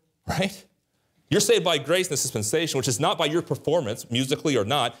 right? You're saved by grace in this dispensation, which is not by your performance, musically or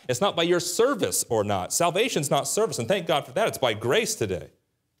not. It's not by your service or not. Salvation's not service, and thank God for that. It's by grace today.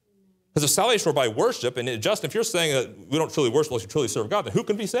 Because if salvation were by worship, and Justin, if you're saying that we don't truly worship unless you truly serve God, then who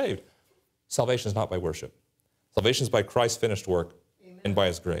can be saved? Salvation is not by worship. Salvation is by Christ's finished work and by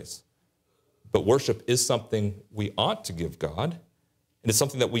his grace. But worship is something we ought to give God, and it's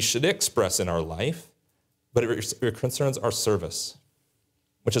something that we should express in our life, but it concerns our service,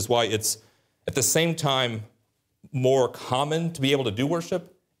 which is why it's at the same time more common to be able to do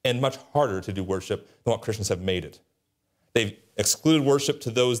worship and much harder to do worship than what Christians have made it. They've excluded worship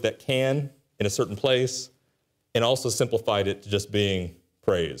to those that can in a certain place and also simplified it to just being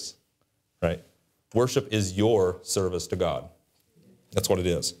praise, right? Worship is your service to God. That's what it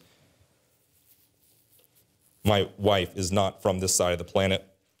is. My wife is not from this side of the planet.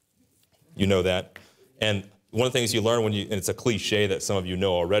 You know that. And one of the things you learn when and it's a cliche that some of you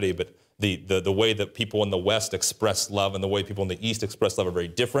know already, but the way that people in the West express love and the way people in the East express love are very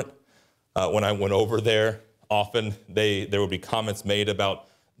different. When I went over there, often there would be comments made about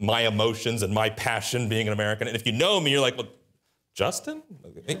my emotions and my passion being an American. And if you know me, you're like, well, Justin?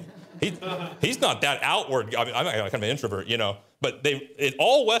 He's not that outward. I mean, I'm kind of an introvert, you know. But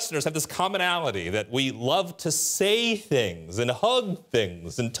all Westerners have this commonality that we love to say things and hug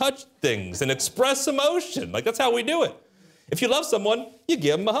things and touch things and express emotion. Like, that's how we do it. If you love someone, you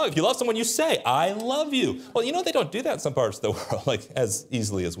give them a hug. If you love someone, you say, I love you. Well, you know, they don't do that in some parts of the world, like as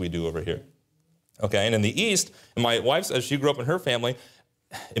easily as we do over here. Okay, and in the East, and my wife, as she grew up in her family,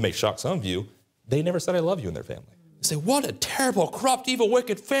 it may shock some of you, they never said I love you in their family. They say, what a terrible, corrupt, evil,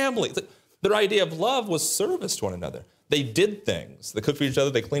 wicked family. Their idea of love was service to one another. They did things. They cooked for each other,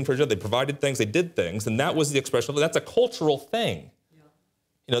 they cleaned for each other, they provided things, they did things, and that was the expression of it. That's a cultural thing. Yeah.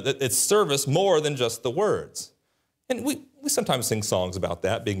 You know, it's service more than just the words. And we sometimes sing songs about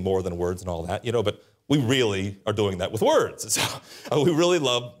that, being more than words and all that, you know, but we really are doing that with words. So we really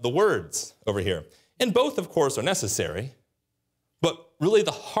love the words over here. And both, of course, are necessary, but really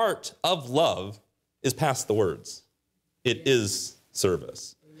the heart of love is past the words. It is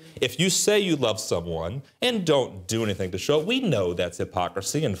service. If you say you love someone and don't do anything to show it, we know that's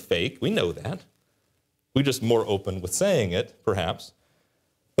hypocrisy and fake. We know that. We're just more open with saying it, perhaps.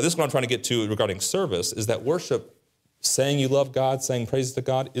 But this is what I'm trying to get to regarding service, is that worship, saying you love God, saying praises to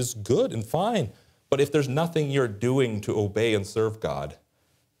God is good and fine. But if there's nothing you're doing to obey and serve God,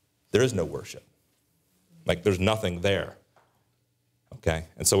 there is no worship. Like, there's nothing there. Okay?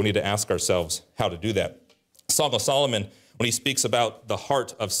 And so we need to ask ourselves how to do that. Song of Solomon, when he speaks about the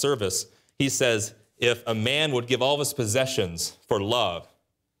heart of service, he says, if a man would give all of his possessions for love,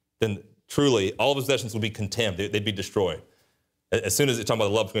 then truly all of his possessions would be contemned. They'd be destroyed. As soon as it's talking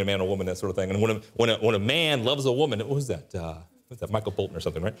about love between a man and a woman, that sort of thing. And when a man loves a woman, what was that? Michael Bolton or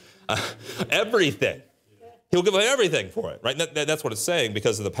something, right? Everything. He'll give everything for it, right? That's what it's saying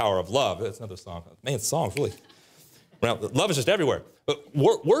because of the power of love. That's another song. Man, songs really. Well, love is just everywhere. But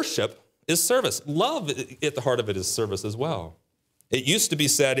worship is service. Love, at the heart of it, is service as well. It used to be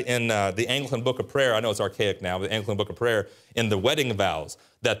said in the Anglican Book of Prayer, I know it's archaic now, but the Anglican Book of Prayer, in the wedding vows,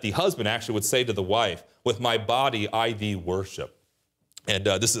 that the husband actually would say to the wife, with my body I thee worship. And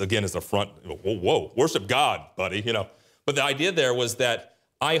this is, again, is the front, whoa, worship God, buddy, you know. But the idea there was that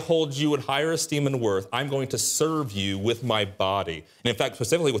I hold you in higher esteem and worth. I'm going to serve you with my body. And in fact,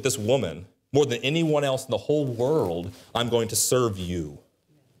 specifically with this woman, more than anyone else in the whole world, I'm going to serve you,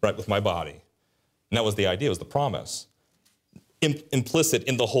 right, with my body. And that was the idea, it was the promise. Implicit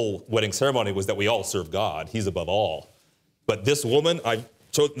in the whole wedding ceremony was that we all serve God. He's above all. But this woman,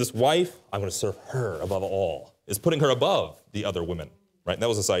 this wife, I'm going to serve her above all. It's putting her above the other women. Right? And that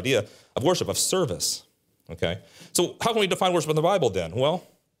was this idea of worship, of service, okay? So how can we define worship in the Bible then? Well,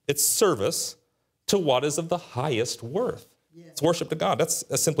 it's service to what is of the highest worth. Yeah. It's worship to God. That's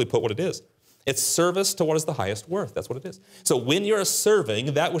simply put what it is. It's service to what is the highest worth. That's what it is. So when you're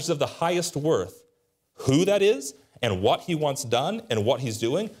serving that which is of the highest worth, who that is and what he wants done and what he's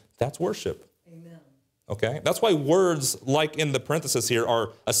doing, that's worship. Amen. Okay? That's why words like in the parenthesis here are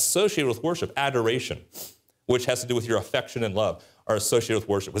associated with worship, adoration, which has to do with your affection and love, are associated with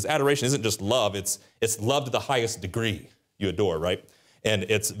worship. Because adoration isn't just love, it's love to the highest degree you adore, right? And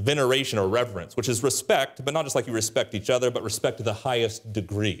it's veneration or reverence, which is respect, but not just like you respect each other, but respect to the highest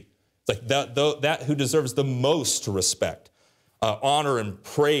degree. It's like that who deserves the most respect. Honor and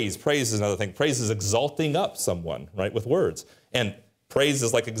praise. Praise is another thing. Praise is exalting up someone, right, with words. And praise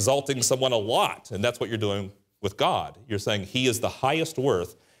is like exalting someone a lot, and that's what you're doing with God. You're saying he is the highest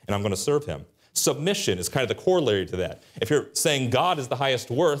worth, and I'm going to serve him. Submission is kind of the corollary to that. If you're saying God is the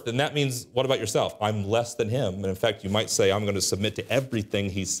highest worth, then that means, what about yourself? I'm less than him. And in fact, you might say, I'm going to submit to everything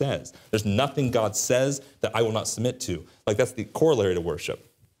he says. There's nothing God says that I will not submit to. Like, that's the corollary to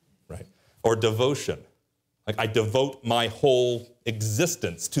worship, right? Or devotion. Like, I devote my whole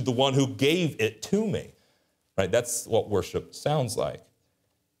existence to the one who gave it to me, right? That's what worship sounds like.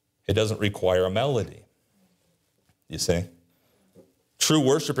 It doesn't require a melody, you see? True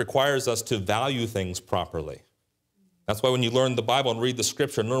worship requires us to value things properly. That's why when you learn the Bible and read the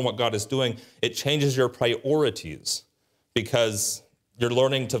scripture and learn what God is doing, it changes your priorities because you're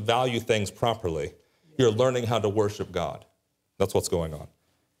learning to value things properly. You're learning how to worship God. That's what's going on.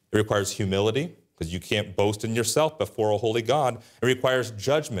 It requires humility because you can't boast in yourself before a holy God. It requires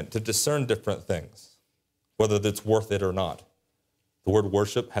judgment to discern different things, whether it's worth it or not. The word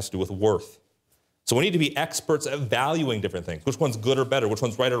worship has to do with worth. So we need to be experts at valuing different things. Which one's good or better? Which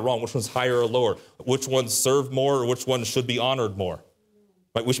one's right or wrong? Which one's higher or lower? Which ones serve more or which one should be honored more?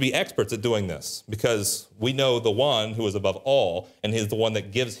 Right? We should be experts at doing this because we know the one who is above all, and he's the one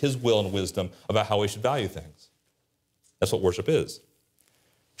that gives his will and wisdom about how we should value things. That's what worship is.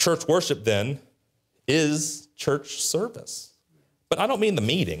 Church worship, then, is church service. But I don't mean the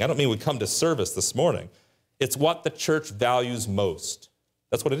meeting. I don't mean we come to service this morning. It's what the church values most.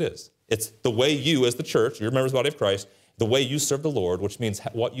 That's what it is. It's the way you, as the church, you're members of the body of Christ, the way you serve the Lord, which means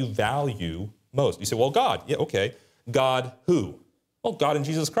what you value most. You say, well, God. Yeah, okay. God who? Well, God in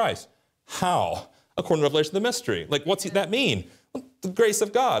Jesus Christ. How? According to Revelation of the mystery. Like, what's that mean? Well, the grace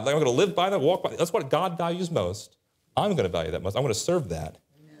of God. Like, I'm going to live by that, walk by that. That's what God values most. I'm going to value that most. I'm going to serve that.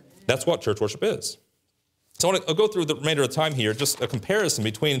 Amen. That's what church worship is. So I'll go through the remainder of the time here, just a comparison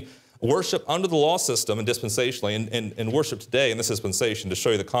between worship under the law system and dispensationally and worship today in this dispensation to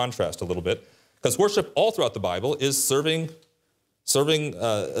show you the contrast a little bit. Because worship all throughout the Bible is serving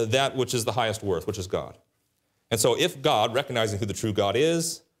that which is the highest worth, which is God. And so if God, recognizing who the true God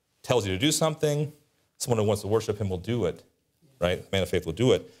is, tells you to do something, someone who wants to worship him will do it, right? A man of faith will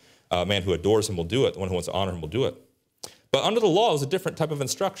do it. A man who adores him will do it. The one who wants to honor him will do it. But under the law is a different type of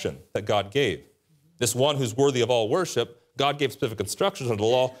instruction that God gave. This one who's worthy of all worship, God gave specific instructions under the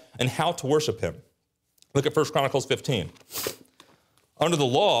law and how to worship him. Look at 1 Chronicles 15. Under the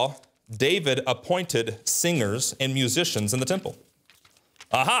law, David appointed singers and musicians in the temple.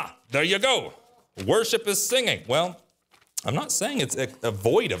 Aha, there you go. Worship is singing. Well, I'm not saying it's a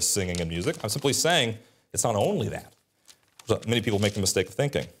void of singing and music. I'm simply saying it's not only that. Many people make the mistake of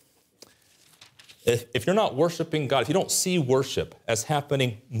thinking. If you're not worshiping God, if you don't see worship as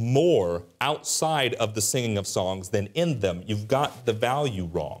happening more outside of the singing of songs than in them, you've got the value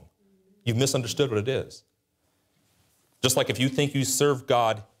wrong. You've misunderstood what it is. Just like if you think you serve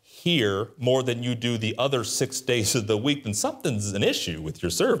God here more than you do the other 6 days of the week, then something's an issue with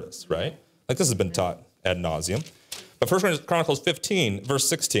your service, right? Like this has been taught ad nauseum. But 1 Chronicles 15, verse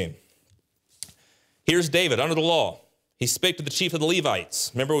 16. Here's David under the law. He spake to the chief of the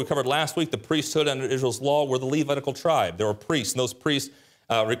Levites. Remember we covered last week the priesthood under Israel's law were the Levitical tribe. There were priests, and those priests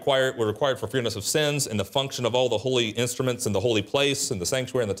were required for forgiveness of sins and the function of all the holy instruments in the holy place and the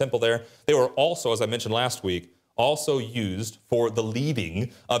sanctuary and the temple there. They were also, as I mentioned last week, also used for the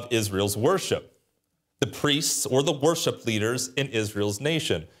leading of Israel's worship. The priests or the worship leaders in Israel's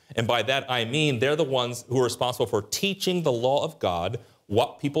nation. And by that I mean they're the ones who are responsible for teaching the law of God,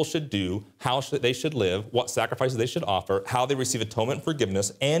 what people should do, how they should live, what sacrifices they should offer, how they receive atonement and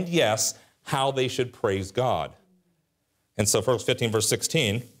forgiveness, and yes, how they should praise God. And so 1 15, verse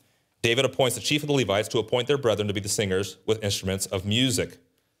 16, David appoints the chief of the Levites to appoint their brethren to be the singers with instruments of music,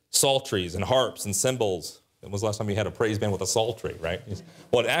 psalteries and harps and cymbals. When was the last time you had a praise band with a psaltery, right?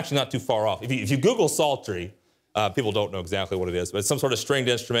 Well, actually not too far off. If you Google psaltery, people don't know exactly what it is, but it's some sort of stringed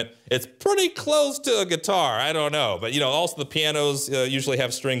instrument. It's pretty close to a guitar. I don't know. But, also the pianos usually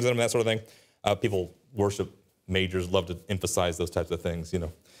have strings in them, that sort of thing. People, worship majors, love to emphasize those types of things,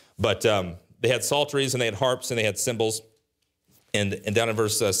 But they had psalteries, and they had harps, and they had cymbals. And down in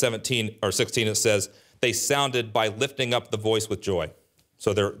verse 17 or 16, it says, they sounded by lifting up the voice with joy.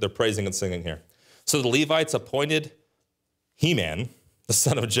 So they're praising and singing here. So the Levites appointed Heman, the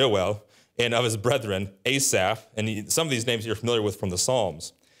son of Joel, and of his brethren, Asaph, and some of these names you're familiar with from the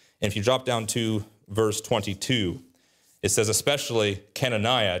Psalms. And if you drop down to verse 22, it says, especially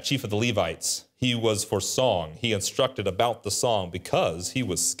Kenaniah, chief of the Levites, he was for song. He instructed about the song because he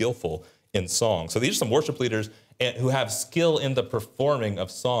was skillful in song. So these are some worship leaders who have skill in the performing of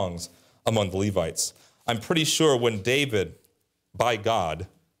songs among the Levites. I'm pretty sure when David, by God,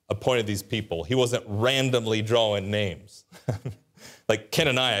 appointed these people, he wasn't randomly drawing names. Like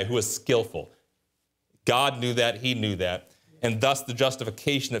Kenaniah, who was skillful. God knew that, he knew that. And thus the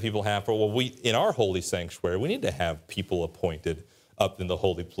justification that people have for, well, in our holy sanctuary, we need to have people appointed up in the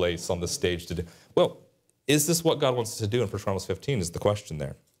holy place on the stage to do. Well, is this what God wants us to do in 1 Chronicles 15 is the question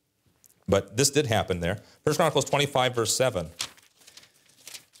there. But this did happen there. 1 Chronicles 25, verse 7.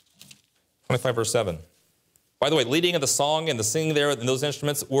 25, verse 7. By the way, leading of the song and the singing there and those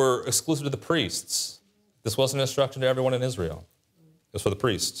instruments were exclusive to the priests. This wasn't an instruction to everyone in Israel. It was for the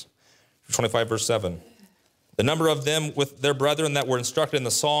priests. 25, verse 7. The number of them with their brethren that were instructed in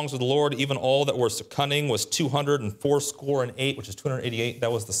the songs of the Lord, even all that were cunning, was 268, which is 288.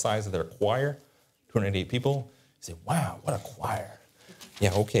 That was the size of their choir, 288 people. You say, wow, what a choir.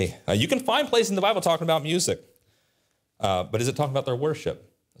 Yeah, okay. You can find places in the Bible talking about music. But is it talking about their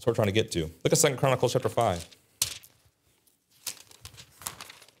worship? That's what we're trying to get to. Look at 2 Chronicles chapter 5.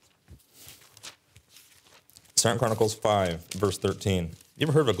 2 Chronicles 5, verse 13. You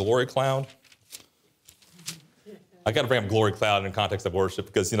ever heard of a glory cloud? I got to bring up glory cloud in the context of worship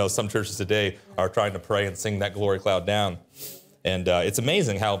because, some churches today are trying to pray and sing that glory cloud down. And it's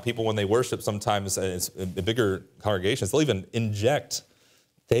amazing how people, when they worship, sometimes in bigger congregations, they'll even inject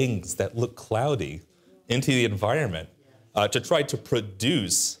things that look cloudy into the environment to try to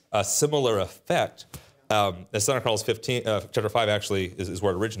produce a similar effect. As 2 Chronicles 15, chapter 5 actually is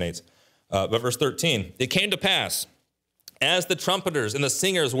where it originates. But verse 13, it came to pass, as the trumpeters and the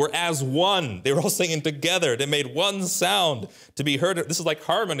singers were as one, they were all singing together. They made one sound to be heard. This is like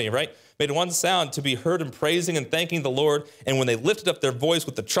harmony, right? Made one sound to be heard in praising and thanking the Lord. And when they lifted up their voice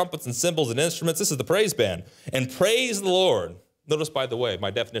with the trumpets and cymbals and instruments, this is the praise band, and praised the Lord. Notice, by the way,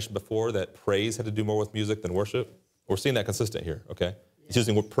 my definition before that praise had to do more with music than worship. We're seeing that consistent here, okay? It's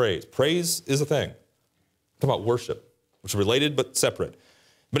using the word praise. Praise is a thing. Talk about worship, which is related but separate.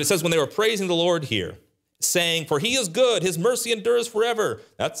 But it says when they were praising the Lord here, saying, for he is good, his mercy endures forever.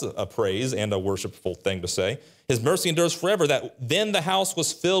 That's a praise and a worshipful thing to say. His mercy endures forever. That then the house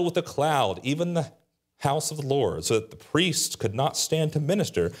was filled with a cloud, even the house of the Lord, so that the priests could not stand to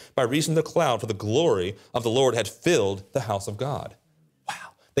minister by reason of the cloud, for the glory of the Lord had filled the house of God.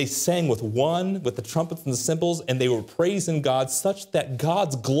 Wow. They sang with the trumpets and the cymbals, and they were praising God such that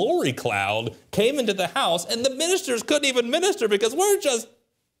God's glory cloud came into the house, and the ministers couldn't even minister because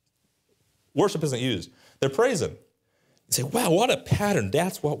worship isn't used. They're praising. You say, wow, what a pattern.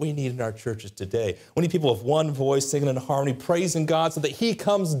 That's what we need in our churches today. We need people with one voice singing in harmony, praising God so that he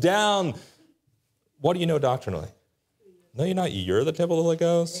comes down. What do you know doctrinally? No, you're not. You're the temple of the Holy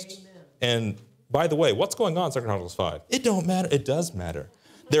Ghost. Amen. And by the way, what's going on in 2 Chronicles 5? It don't matter. It does matter.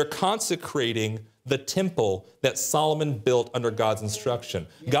 They're consecrating the temple that Solomon built under God's instruction.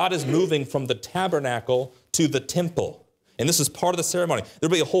 God is moving from the tabernacle to the temple. And this is part of the ceremony.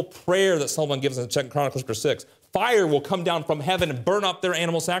 There'll be a whole prayer that Solomon gives in 2 Chronicles chapter 6. Fire will come down from heaven and burn up their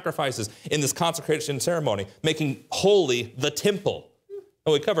animal sacrifices in this consecration ceremony, making holy the temple.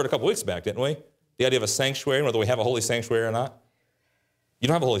 And we covered a couple weeks back, didn't we? The idea of a sanctuary, whether we have a holy sanctuary or not. You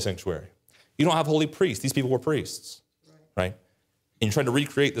don't have a holy sanctuary. You don't have holy priests. These people were priests, right? And you're trying to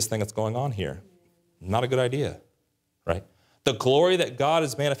recreate this thing that's going on here. Not a good idea, right? The glory that God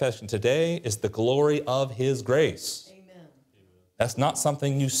is manifesting today is the glory of his grace. That's not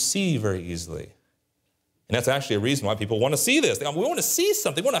something you see very easily. And that's actually a reason why people want to see this. We want to see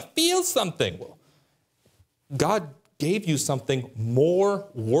something. We want to feel something. Well, God gave you something more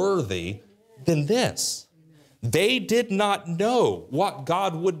worthy than this. They did not know what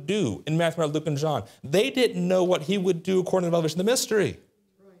God would do in Matthew, Mark, Luke, and John. They didn't know what he would do according to the revelation of the mystery.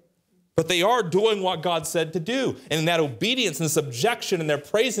 But they are doing what God said to do. And in that obedience and subjection and their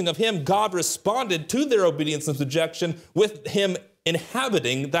praising of him, God responded to their obedience and subjection with him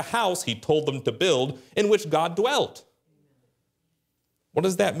inhabiting the house he told them to build in which God dwelt. What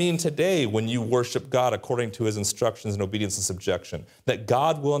does that mean today when you worship God according to his instructions in obedience and subjection? That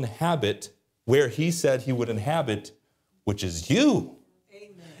God will inhabit where he said he would inhabit, which is you.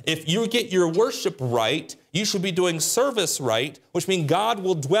 Amen. If you get your worship right, you should be doing service right, which means God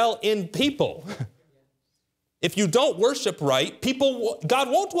will dwell in people. If you don't worship right, God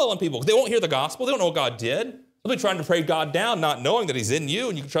won't dwell in people. They won't hear the gospel. They don't know what God did. They'll be trying to pray God down, not knowing that he's in you,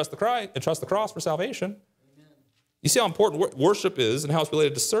 and you can trust the cross for salvation. Amen. You see how important worship is and how it's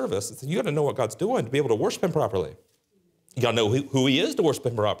related to service. You got to know what God's doing to be able to worship him properly. You got to know who he is to worship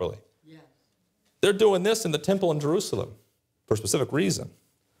him properly. Yeah. They're doing this in the temple in Jerusalem for a specific reason.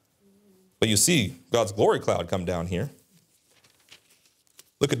 But you see God's glory cloud come down here.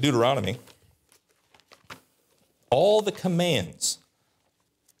 Look at Deuteronomy. All the commands,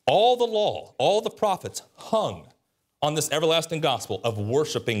 all the law, all the prophets hung on this everlasting gospel of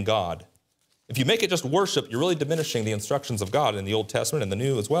worshiping God. If you make it just worship, you're really diminishing the instructions of God in the Old Testament and the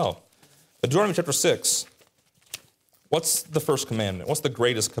New as well. But Deuteronomy chapter 6, What's the first commandment? What's the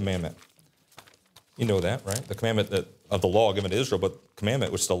greatest commandment? You know that, right? The commandment of the law given to Israel, but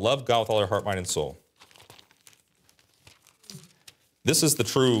commandment which is to love God with all your heart, mind, and soul. This is the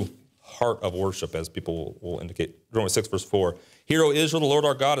true heart of worship, as people will indicate. Romans 6, verse 4. Hear, O Israel, the Lord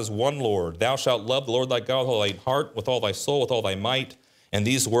our God is one Lord. Thou shalt love the Lord thy God with all thy heart, with all thy soul, with all thy might. And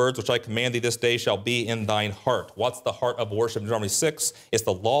these words which I command thee this day shall be in thine heart. What's the heart of worship? In Deuteronomy 6, it's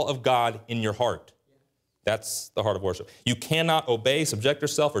the law of God in your heart. That's the heart of worship. You cannot obey, subject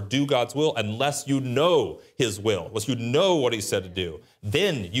yourself, or do God's will unless you know his will, unless you know what he said to do.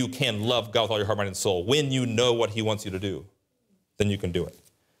 Then you can love God with all your heart, mind, and soul. When you know what he wants you to do, then you can do it.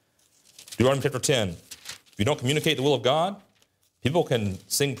 Deuteronomy chapter 10, if you don't communicate the will of God, people can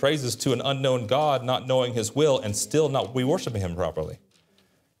sing praises to an unknown God, not knowing his will, and still not be worshiping him properly.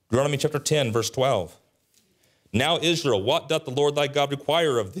 Deuteronomy chapter 10, verse 12. Now, Israel, what doth the Lord thy God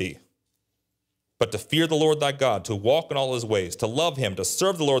require of thee? But to fear the Lord thy God, to walk in all his ways, to love him, to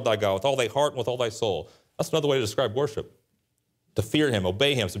serve the Lord thy God with all thy heart and with all thy soul. That's another way to describe worship. To fear him,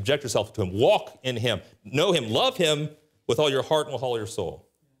 obey him, subject yourself to him, walk in him, know him, love him with all your heart and with all your soul.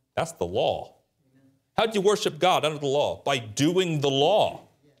 That's the law. How do you worship God under the law? By doing the law.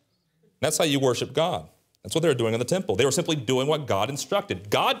 That's how you worship God. That's what they were doing in the temple. They were simply doing what God instructed.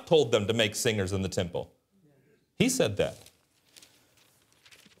 God told them to make singers in the temple. He said that.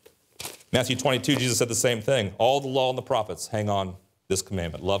 Matthew 22, Jesus said the same thing. All the law and the prophets hang on this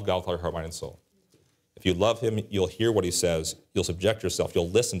commandment. Love God with all your heart, mind, and soul. If you love him, you'll hear what he says. You'll subject yourself. You'll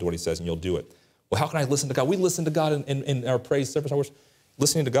listen to what he says, and you'll do it. Well, how can I listen to God? We listen to God in our praise service.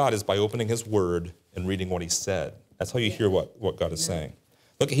 Listening to God is by opening his word and reading what he said. That's how you hear what God is saying.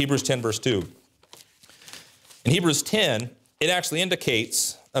 Look at Hebrews 10, verse 2. In Hebrews 10, it actually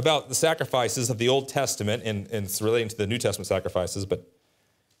indicates about the sacrifices of the Old Testament, and it's relating to the New Testament sacrifices, but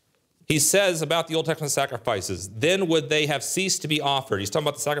he says about the Old Testament sacrifices, then would they have ceased to be offered. He's talking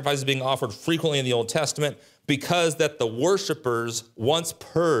about the sacrifices being offered frequently in the Old Testament because that the worshipers, once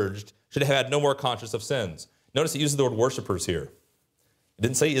purged, should have had no more conscience of sins. Notice it uses the word worshipers here. It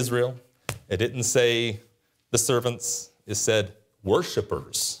didn't say Israel. It didn't say the servants. It said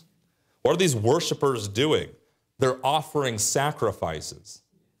worshipers. What are these worshipers doing? They're offering sacrifices,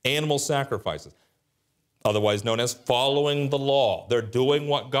 animal sacrifices, otherwise known as following the law. They're doing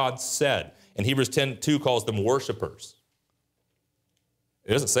what God said. And Hebrews 10:2 calls them worshipers.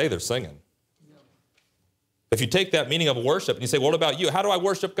 It doesn't say they're singing. No. If you take that meaning of worship and you say, what about you? How do I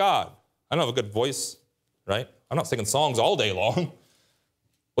worship God? I don't have a good voice, right? I'm not singing songs all day long.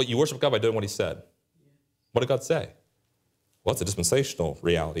 But you worship God by doing what he said. What did God say? Well, it's a dispensational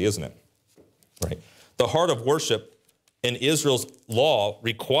reality, isn't it? Right? The heart of worship in Israel's law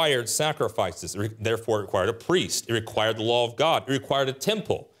required sacrifices. Therefore, it required a priest. It required the law of God. It required a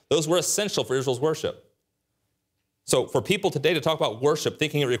temple. Those were essential for Israel's worship. So for people today to talk about worship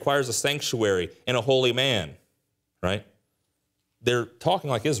thinking it requires a sanctuary and a holy man, right? They're talking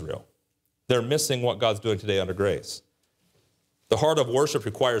like Israel. They're missing what God's doing today under grace. The heart of worship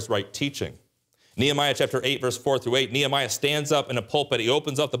requires right teaching. Nehemiah chapter 8, verse 4 through 8, Nehemiah stands up in a pulpit. He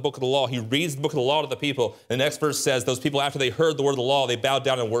opens up the book of the law. He reads the book of the law to the people. The next verse says, those people, after they heard the word of the law, they bowed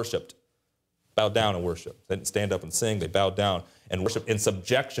down and worshiped. Bowed down and worshiped. They didn't stand up and sing. They bowed down and worshiped in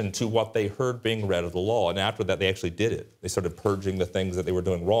subjection to what they heard being read of the law. And after that, they actually did it. They started purging the things that they were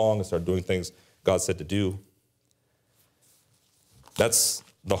doing wrong and started doing things God said to do. That's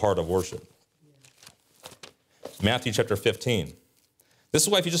the heart of worship. Matthew chapter 15. This is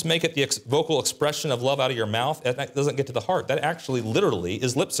why if you just make it the vocal expression of love out of your mouth, that doesn't get to the heart. That actually literally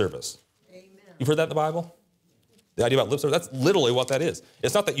is lip service. Amen. You've heard that in the Bible? The idea about lip service, that's literally what that is.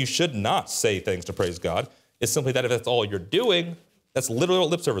 It's not that you should not say things to praise God. It's simply that if that's all you're doing, that's literally what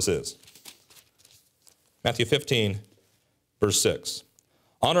lip service is. Matthew 15, verse 6.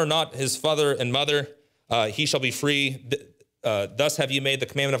 Honor not his father and mother, he shall be free. Thus have you made the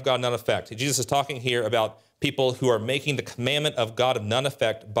commandment of God none effect. Jesus is talking here about people who are making the commandment of God of none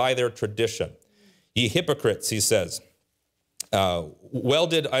effect by their tradition. Ye hypocrites, he says. Well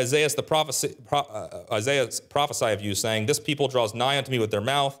did Isaiah prophesy of you, saying, this people draws nigh unto me with their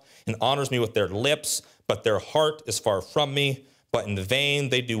mouth and honors me with their lips, but their heart is far from me. But in vain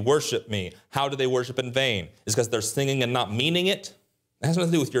they do worship me. How do they worship in vain? It's because they're singing and not meaning it. It has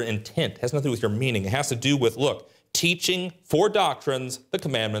nothing to do with your intent. It has nothing to do with your meaning. It has to do with, look, teaching for doctrines the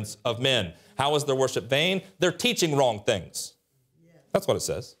commandments of men. How is their worship vain? They're teaching wrong things. That's what it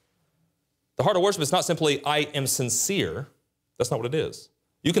says. The heart of worship is not simply, I am sincere. That's not what it is.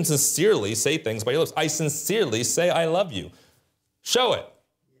 You can sincerely say things by your lips. I sincerely say I love you. Show it.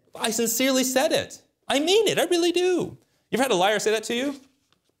 I sincerely said it. I mean it. I really do. You've had a liar say that to you?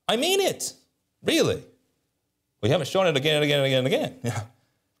 I mean it. Really. We haven't shown it again and again and again and again.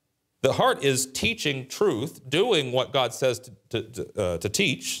 The heart is teaching truth, doing what God says to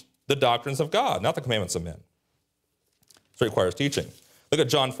teach, the doctrines of God, not the commandments of men. So it requires teaching. Look at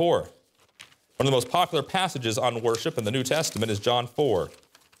John 4. One of the most popular passages on worship in the New Testament is John 4.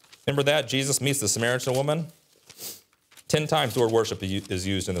 Remember that? Jesus meets the Samaritan woman. 10 times the word worship is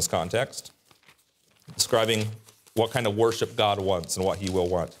used in this context, describing what kind of worship God wants and what he will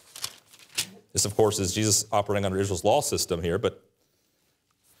want. This, of course, is Jesus operating under Israel's law system here, but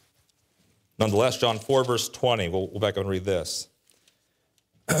nonetheless, John 4, verse 20, we'll back up and read this.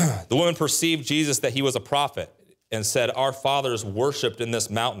 The woman perceived Jesus that he was a prophet and said, our fathers worshipped in this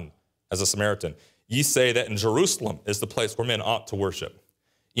mountain as a Samaritan. Ye say that in Jerusalem is the place where men ought to worship.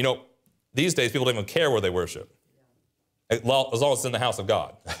 You know, these days people don't even care where they worship, as long as it's in the house of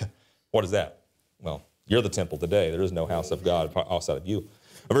God. What is that? Well, you're the temple today. There is no house of God outside of you.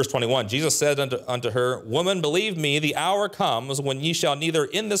 Verse 21, Jesus said unto her, woman, believe me, the hour comes when ye shall neither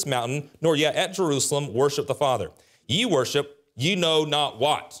in this mountain nor yet at Jerusalem worship the Father. Ye worship, ye know not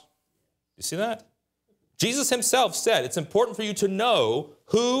what. You see that? Jesus himself said it's important for you to know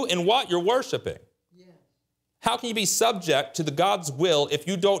who and what you're worshiping. Yeah. How can you be subject to the God's will if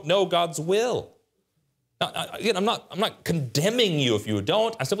you don't know God's will? Now, again, I'm not condemning you if you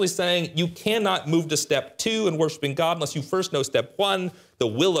don't. I'm simply saying you cannot move to step 2 in worshiping God unless you first know step 1, the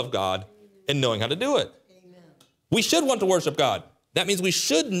will of God, and knowing how to do it. Amen. We should want to worship God. That means we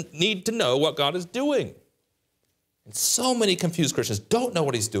should need to know what God is doing. And so many confused Christians don't know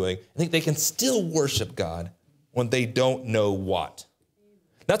what he's doing and think they can still worship God when they don't know what.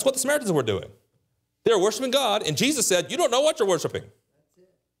 That's what the Samaritans were doing. They were worshiping God, and Jesus said, you don't know what you're worshiping.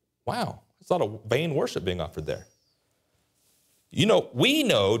 Wow. It's a lot of vain worship being offered there. You know, we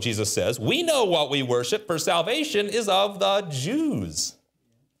know, Jesus says, we know what we worship, for salvation is of the Jews.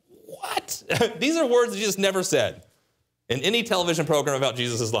 What? These are words that Jesus never said in any television program about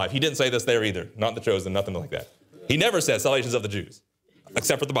Jesus' life. He didn't say this there either. Not The Chosen, nothing like that. He never said salvation is of the Jews,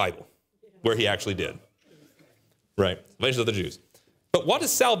 except for the Bible, where he actually did. Right? Salvation of the Jews. But what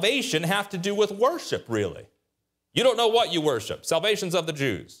does salvation have to do with worship, really? You don't know what you worship. Salvation's of the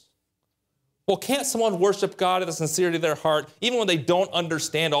Jews. Well, can't someone worship God in the sincerity of their heart, even when they don't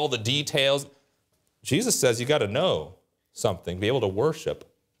understand all the details? Jesus says you got to know something, be able to worship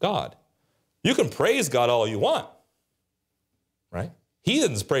God. You can praise God all you want, right?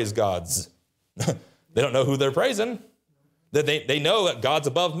 Heathens praise gods. They don't know who they're praising. They know that God's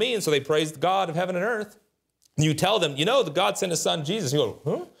above me, and so they praise the God of heaven and earth. And you tell them, you know, the God sent his son Jesus. You go,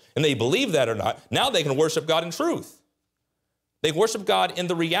 huh? And they believe that or not. Now they can worship God in truth. They worship God in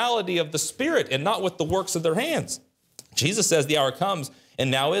the reality of the Spirit and not with the works of their hands. Jesus says the hour comes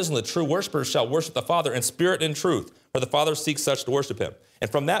and now is, and the true worshipers shall worship the Father in spirit and truth, for the Father seeks such to worship him. And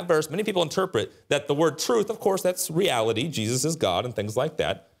from that verse, many people interpret that the word truth, of course, that's reality. Jesus is God and things like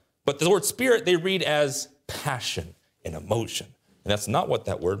that. But the word spirit, they read as passion and emotion. And that's not what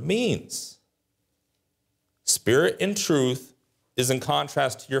that word means. Spirit and truth is in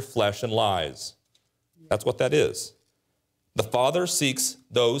contrast to your flesh and lies. That's what that is. The Father seeks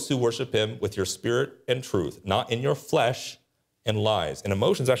those who worship him with your spirit and truth, not in your flesh and lies. And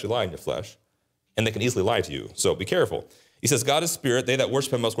emotions actually lie in your flesh, and they can easily lie to you. So be careful. He says, God is spirit. They that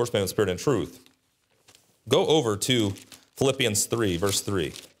worship him must worship him in spirit and truth. Go over to Philippians 3, verse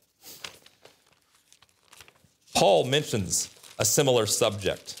 3. Paul mentions a similar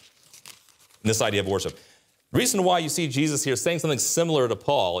subject in this idea of worship. The reason why you see Jesus here saying something similar to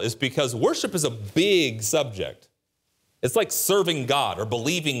Paul is because worship is a big subject. It's like serving God or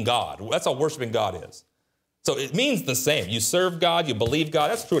believing God. That's how worshiping God is. So it means the same. You serve God, you believe God.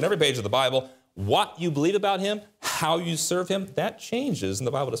 That's true in every page of the Bible. What you believe about him, how you serve him, that changes in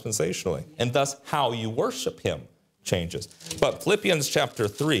the Bible dispensationally. And thus how you worship him changes. But Philippians chapter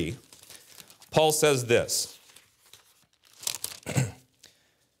 3, Paul says this.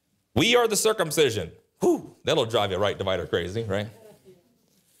 We are the circumcision. Whew, that'll drive you right divider crazy, right?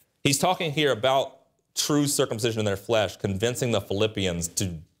 He's talking here about true circumcision in their flesh, convincing the Philippians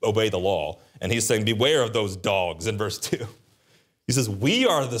to obey the law. And he's saying, beware of those dogs in verse 2. He says, we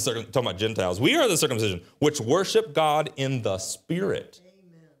are the circumcision, talking about Gentiles, we are the circumcision, which worship God in the Spirit.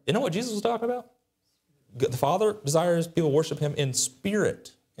 Amen. You know what Jesus was talking about? The Father desires people worship him in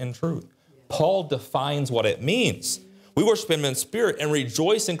spirit and truth. Yeah. Paul defines what it means. We worship him in spirit and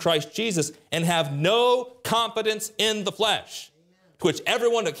rejoice in Christ Jesus and have no confidence in the flesh. To which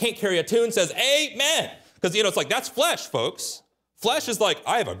everyone that can't carry a tune says, amen. Because, you know, it's like, that's flesh, folks. Flesh is like,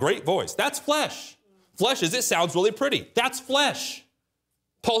 I have a great voice. That's flesh. Flesh is, it sounds really pretty. That's flesh.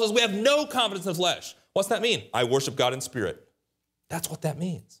 Paul says we have no confidence in flesh. What's that mean? I worship God in spirit. That's what that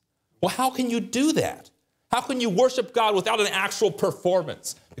means. Well, how can you do that? How can you worship God without an actual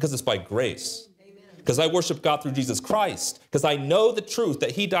performance? Because it's by grace. Because I worship God through Jesus Christ. Because I know the truth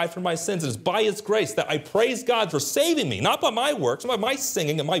that he died for my sins. And it's by his grace that I praise God for saving me. Not by my works, not by my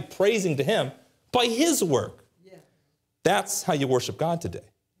singing and my praising to him. By his work. Yeah. That's how you worship God today.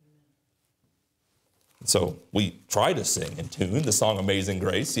 So we try to sing in tune the song Amazing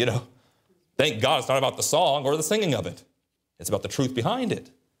Grace, you know. Thank God it's not about the song or the singing of it. It's about the truth behind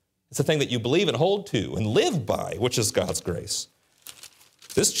it. It's the thing that you believe and hold to and live by, which is God's grace.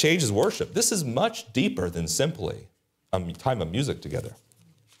 This changes worship. This is much deeper than simply a time of music together.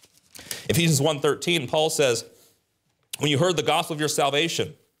 Ephesians 1:13, Paul says, when you heard the gospel of your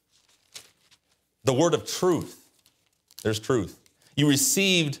salvation, the word of truth, there's truth. You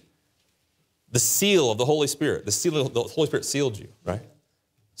received the seal of the Holy Spirit. The seal of the Holy Spirit sealed you, right?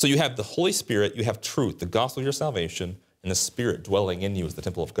 So you have the Holy Spirit, you have truth, the gospel of your salvation, and the Spirit dwelling in you as the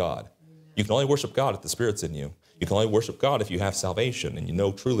temple of God. You can only worship God if the Spirit's in you. You can only worship God if you have salvation and you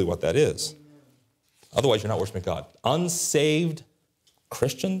know truly what that is. Otherwise, you're not worshiping God. Unsaved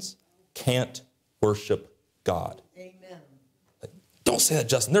Christians can't worship God. Amen. Don't say that,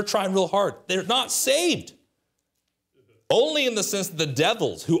 Justin. They're trying real hard. They're not saved. Only in the sense that the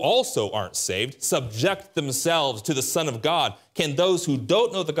devils, who also aren't saved, subject themselves to the Son of God, can those who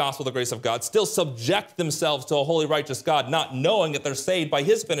don't know the gospel of the grace of God still subject themselves to a holy, righteous God, not knowing that they're saved by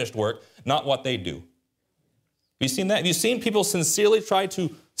his finished work, not what they do. Have you seen that? Have you seen people sincerely try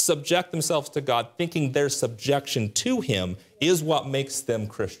to subject themselves to God, thinking their subjection to him is what makes them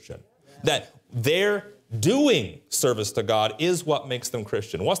Christian? That their doing service to God is what makes them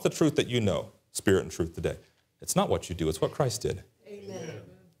Christian. What's the truth that you know? Spirit and truth today. It's not what you do, it's what Christ did. Amen.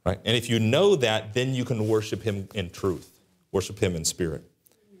 Right? And if you know that, then you can worship him in truth, worship him in spirit.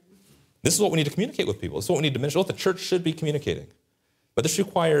 This is what we need to communicate with people. This is what we need to mention, what the church should be communicating. But this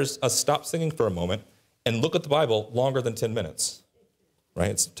requires us stop singing for a moment and look at the Bible longer than 10 minutes. Right?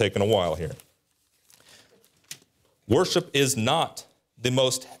 It's taken a while here. Worship is not the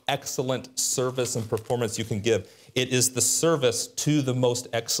most excellent service and performance you can give. It is the service to the most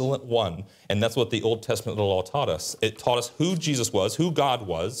excellent one. And that's what the Old Testament law taught us. It taught us who Jesus was, who God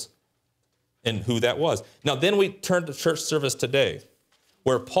was, and who that was. Now then we turn to church service today,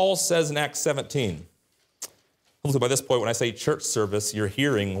 where Paul says in Acts 17, hopefully by this point when I say church service, you're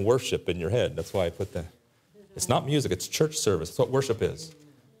hearing worship in your head. That's why I put that. It's not music, it's church service. That's what worship is.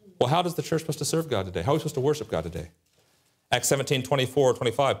 Well, how does the church supposed to serve God today? How are we supposed to worship God today? Acts 17, 24,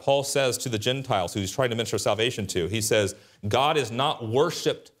 25, Paul says to the Gentiles who he's trying to minister salvation to, he says, God is not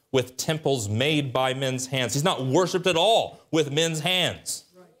worshiped with temples made by men's hands. He's not worshiped at all with men's hands.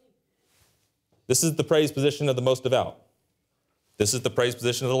 Right. This is the praise position of the most devout. This is the praise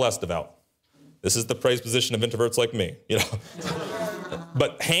position of the less devout. This is the praise position of introverts like me, you know.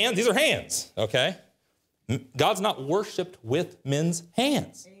 But hands, these are hands, okay? God's not worshiped with men's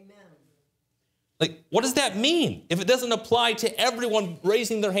hands. Like, what does that mean if it doesn't apply to everyone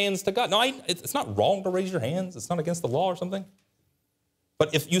raising their hands to God? No, it's not wrong to raise your hands. It's not against the law or something.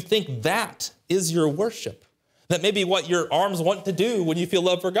 But if you think that is your worship, that may be what your arms want to do when you feel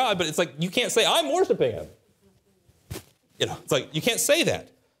love for God, but it's like you can't say, I'm worshiping him. You know, it's like you can't say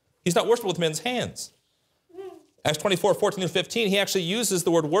that. He's not worshiped with men's hands. Acts 24, 14 and 15, he actually uses the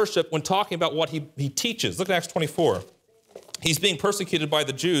word worship when talking about what he teaches. Look at Acts 24. He's being persecuted by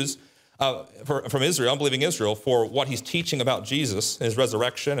the Jews from Israel, unbelieving Israel, for what he's teaching about Jesus, his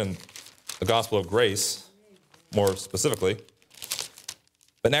resurrection, and the gospel of grace, more specifically.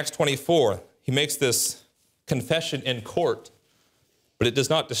 But in Acts 24, he makes this confession in court, but it does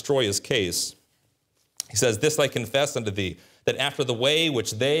not destroy his case. He says, this I confess unto thee, that after the way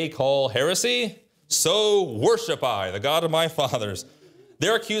which they call heresy, so worship I, the God of my fathers.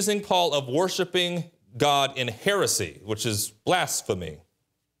 They're accusing Paul of worshiping God in heresy, which is blasphemy.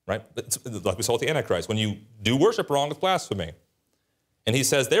 Right? It's like we saw with the Antichrist. When you do worship wrong, it's blasphemy. And he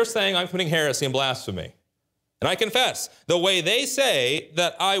says, they're saying I'm committing heresy and blasphemy. And I confess, the way they say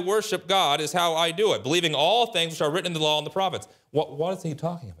that I worship God is how I do it, believing all things which are written in the law and the prophets. What is he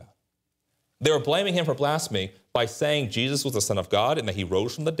talking about? They were blaming him for blasphemy by saying Jesus was the Son of God and that he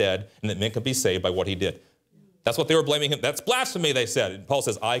rose from the dead and that men could be saved by what he did. That's what they were blaming him. That's blasphemy, they said. And Paul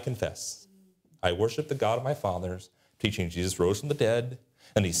says, I confess. I worship the God of my fathers, teaching Jesus rose from the dead,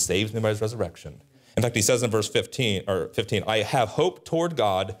 and he saves me by his resurrection. In fact, he says in verse 15, I have hope toward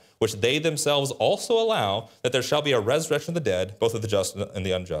God, which they themselves also allow, that there shall be a resurrection of the dead, both of the just and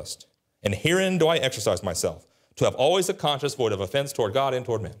the unjust. And herein do I exercise myself, to have always a conscience void of offense toward God and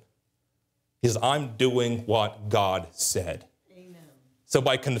toward men. He says, I'm doing what God said. Amen. So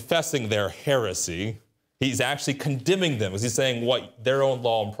by confessing their heresy, he's actually condemning them, because he's saying what their own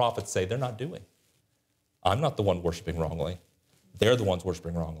law and prophets say they're not doing. I'm not the one worshiping wrongly. They're the ones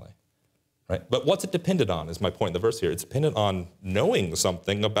worshiping wrongly. Right? But what's it dependent on is my point in the verse here. It's dependent on knowing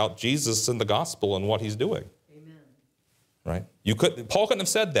something about Jesus and the gospel and what he's doing. Amen. Right? Paul couldn't have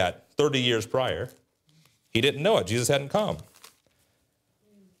said that 30 years prior. He didn't know it. Jesus hadn't come.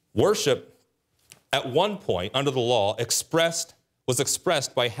 Worship, at one point under the law, was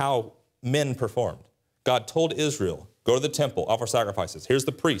expressed by how men performed. God told Israel, go to the temple, offer sacrifices. Here's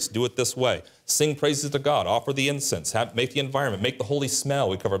the priest, do it this way. Sing praises to God, offer the incense, make the environment, make the holy smell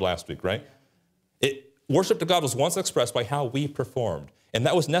we covered last week, right? Worship to God was once expressed by how we performed. And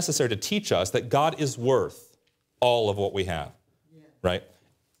that was necessary to teach us that God is worth all of what we have, right?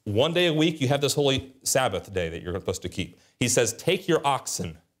 One day a week, you have this holy Sabbath day that you're supposed to keep. He says, take your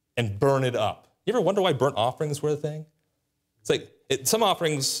oxen and burn it up. You ever wonder why burnt offerings were a thing? It's like, some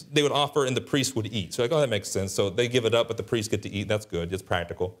offerings they would offer and the priest would eat. So like, oh, that makes sense. So they give it up, but the priest get to eat. That's good. It's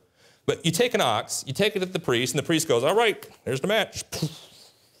practical. But you take an ox, you take it to the priest, and the priest goes, all right, here's the match.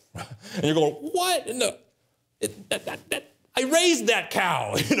 And you're going, what? I raised that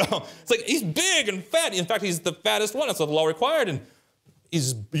cow. You know, it's like he's big and fat. In fact, he's the fattest one. That's what the law required. And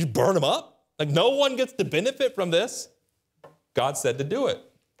you burn him up. Like no one gets to benefit from this. God said to do it.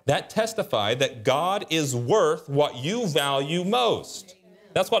 That testified that God is worth what you value most. Amen.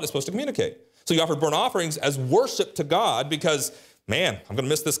 That's what it's supposed to communicate. So you offer burnt offerings as worship to God because, man, I'm going to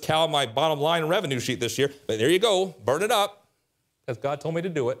miss this cow on my bottom line revenue sheet this year. But there you go, burn it up because God told me to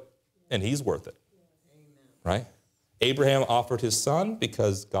do it, and he's worth it. Amen. Right? Abraham offered his son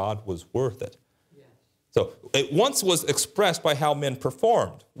because God was worth it. So it once was expressed by how men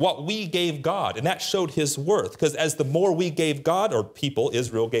performed, what we gave God, and that showed his worth. Because as the more we gave God, or people,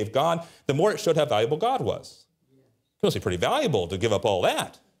 Israel gave God, the more it showed how valuable God was. It must be pretty valuable to give up all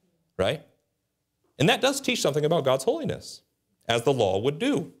that, right? And that does teach something about God's holiness, as the law would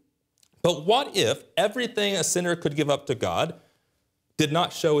do. But what if everything a sinner could give up to God did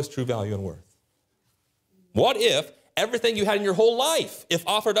not show his true value and worth? What if everything you had in your whole life, if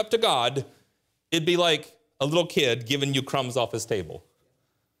offered up to God, it'd be like a little kid giving you crumbs off his table.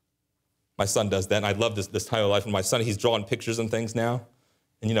 My son does that, and I love this time of life. And my son, he's drawing pictures and things now.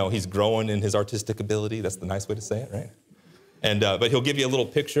 And, you know, he's growing in his artistic ability. That's the nice way to say it, right? And but he'll give you a little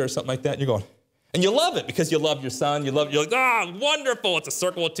picture or something like that, and you're going, and you love it because you love your son. You're like, wonderful. It's a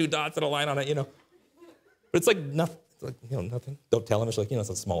circle with two dots and a line on it, you know. But it's like nothing. It's like, you know, nothing. Don't tell him. It's like, you know, it's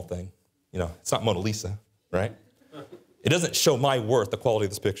a small thing. You know, it's not Mona Lisa, right? It doesn't show my worth, the quality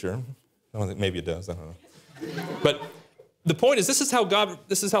of this picture. I don't think, maybe it does, I don't know. But the point is, this is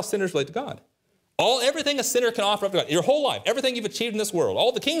how sinners relate to God. Everything a sinner can offer up to God, your whole life, everything you've achieved in this world,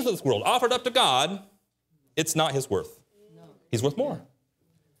 all the kings of this world offered up to God, it's not his worth. No. He's worth more.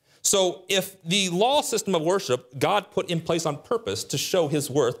 So if the law system of worship, God put in place on purpose to show his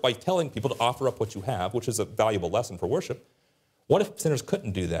worth by telling people to offer up what you have, which is a valuable lesson for worship, what if sinners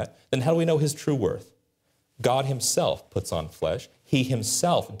couldn't do that? Then how do we know his true worth? God himself puts on flesh. He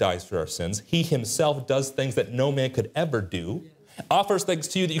himself dies for our sins. He himself does things that no man could ever do, offers things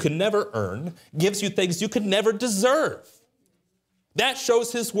to you that you could never earn, gives you things you could never deserve. That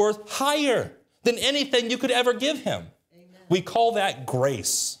shows his worth higher than anything you could ever give him. Amen. We call that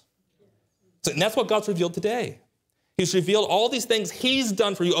grace. And that's what God's revealed today. He's revealed all these things he's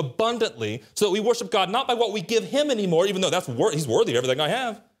done for you abundantly so that we worship God not by what we give him anymore, even though he's worthy of everything I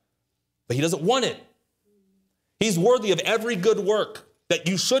have, but he doesn't want it. He's worthy of every good work that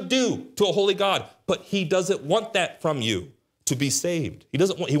you should do to a holy God, but he doesn't want that from you to be saved.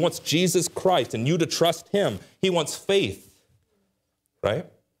 He wants Jesus Christ and you to trust him. He wants faith, right?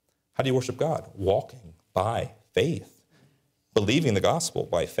 How do you worship God? Walking by faith, believing the gospel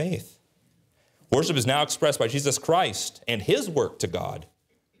by faith. Worship is now expressed by Jesus Christ and his work to God.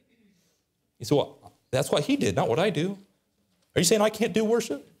 You say, well, that's what he did, not what I do. Are you saying I can't do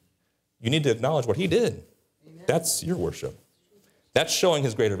worship? You need to acknowledge what he did. That's your worship. That's showing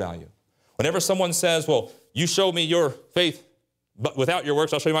his greater value. Whenever someone says, well, you show me your faith, but without your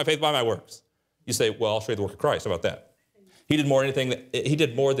works, I'll show you my faith by my works. You say, well, I'll show you the work of Christ. How about that? He did more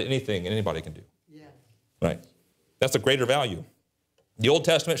than anything anybody can do. Yeah. Right? That's a greater value. The Old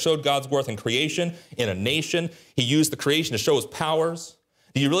Testament showed God's worth in creation, in a nation. He used the creation to show his powers.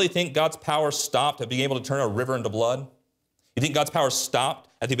 Do you really think God's power stopped at being able to turn a river into blood? You think God's power stopped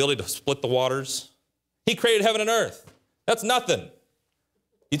at the ability to split the waters? He created heaven and earth. That's nothing.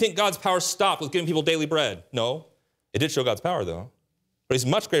 You think God's power stopped with giving people daily bread? No. It did show God's power, though. But he's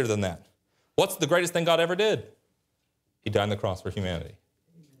much greater than that. What's the greatest thing God ever did? He died on the cross for humanity.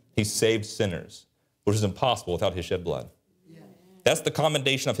 He saved sinners, which is impossible without his shed blood. That's the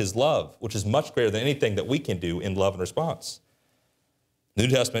commendation of his love, which is much greater than anything that we can do in love and response. The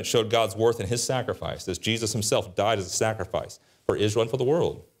New Testament showed God's worth in his sacrifice, as Jesus himself died as a sacrifice for Israel and for the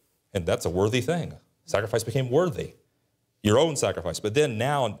world. And that's a worthy thing. Sacrifice became worthy. Your own sacrifice. But then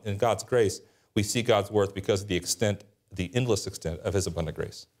now in God's grace, we see God's worth because of the extent, the endless extent of his abundant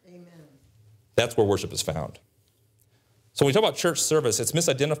grace. Amen. That's where worship is found. So when we talk about church service, it's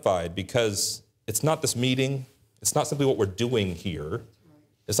misidentified because it's not this meeting. It's not simply what we're doing here.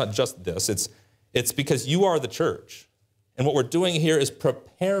 It's not just this. It's because you are the church. And what we're doing here is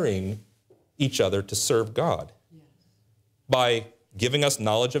preparing each other to serve God by giving us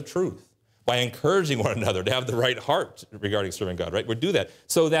knowledge of truth, by encouraging one another to have the right heart regarding serving God, right? We do that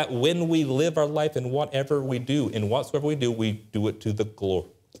so that when we live our life in whatever we do, in whatsoever we do it to the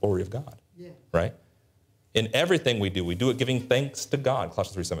glory of God, right? In everything we do it giving thanks to God,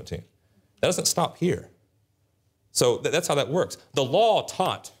 Colossians 3:17. That doesn't stop here. So that's how that works. The law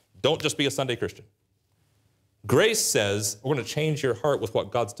taught, don't just be a Sunday Christian. Grace says, we're going to change your heart with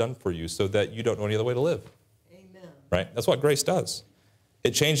what God's done for you so that you don't know any other way to live. Amen. Right? That's what grace does.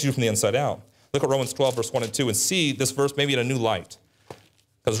 It changes you from the inside out. Look at Romans 12, verse 1 and 2, and see this verse maybe in a new light.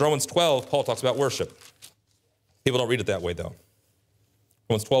 Because Romans 12, Paul talks about worship. People don't read it that way, though.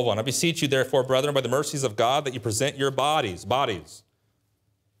 Romans 12:1, I beseech you, therefore, brethren, by the mercies of God, that you present your bodies,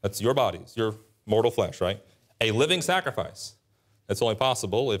 that's your bodies, your mortal flesh, right? A living sacrifice. That's only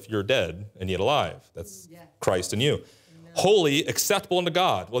possible if you're dead and yet alive. That's Christ in you. Amen. Holy, acceptable unto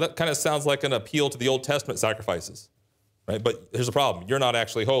God. Well, that kind of sounds like an appeal to the Old Testament sacrifices, right? But here's the problem. You're not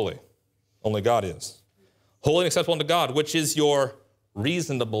actually holy. Only God is. Holy and acceptable unto God, which is your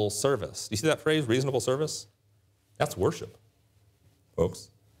reasonable service. Do you see that phrase, reasonable service? That's worship,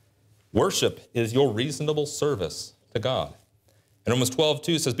 folks. Worship is your reasonable service to God. And Romans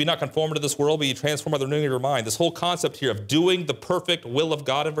 12:2 says, be not conformed to this world, but ye transformed by the renewing of your mind. This whole concept here of doing the perfect will of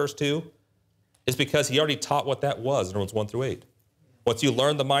God in verse 2 is because he already taught what that was in Romans 1-8. Once you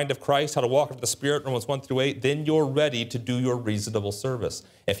learn the mind of Christ, how to walk into the Spirit, Romans 1-8, then you're ready to do your reasonable service.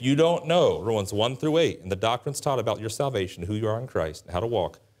 If you don't know Romans 1-8 and the doctrines taught about your salvation, who you are in Christ, and how to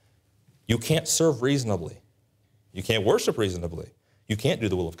walk, you can't serve reasonably. You can't worship reasonably. You can't do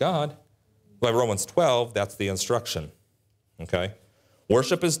the will of God. By Romans 12, that's the instruction. Okay?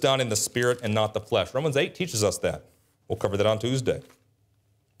 Worship is done in the Spirit and not the flesh. Romans 8 teaches us that. We'll cover that on Tuesday.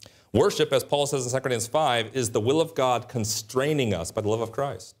 Worship, as Paul says in 2 Corinthians 5, is the will of God constraining us by the love of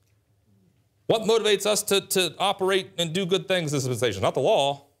Christ. What motivates us to operate and do good things in this dispensation? Not the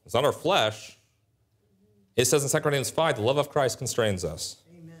law. It's not our flesh. It says in 2 Corinthians 5, the love of Christ constrains us.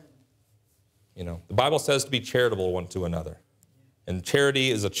 Amen. You know, the Bible says to be charitable one to another. And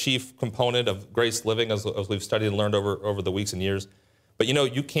charity is a chief component of grace living, as we've studied and learned over the weeks and years. But you know,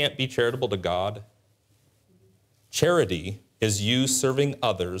 you can't be charitable to God. Charity is you serving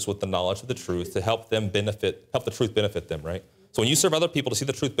others with the knowledge of the truth to help the truth benefit them, right? So when you serve other people to see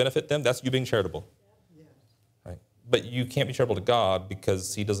the truth benefit them, that's you being charitable, right? But you can't be charitable to God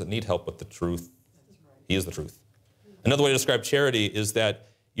because he doesn't need help with the truth. He is the truth. Another way to describe charity is that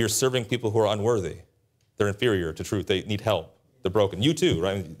you're serving people who are unworthy. They're inferior to truth. They need help. They're broken. You too,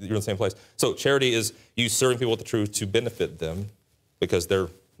 right? You're in the same place. So charity is you serving people with the truth to benefit them because they're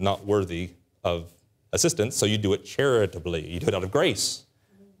not worthy of assistance, so you do it charitably. You do it out of grace,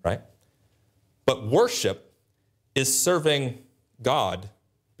 right? But worship is serving God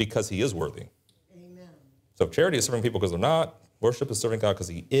because he is worthy. Amen. So charity is serving people because they're not. Worship is serving God because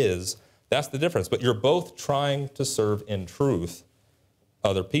he is. That's the difference. But you're both trying to serve in truth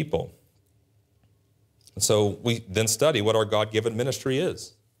other people. So we then study what our God-given ministry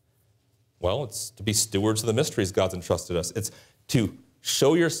is. Well, it's to be stewards of the mysteries God's entrusted us. It's to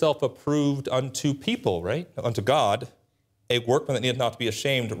show yourself approved unto people, right? Unto God, a workman that needeth not to be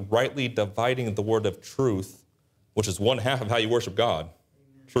ashamed, rightly dividing the word of truth, which is one half of how you worship God.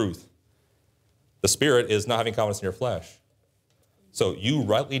 Amen. Truth. The Spirit is not having confidence in your flesh. So you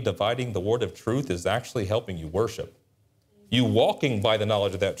rightly dividing the word of truth is actually helping you worship. You walking by the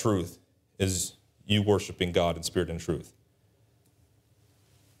knowledge of that truth is you worshiping God in spirit and truth.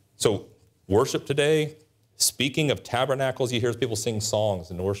 So worship today, speaking of tabernacles, you hear people sing songs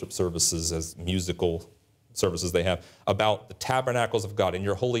in worship services as musical services they have about the tabernacles of God in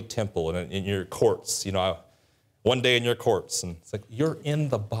your holy temple and in your courts. You know, one day in your courts. And it's like, you're in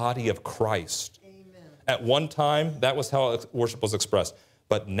the body of Christ. Amen. At one time, that was how worship was expressed.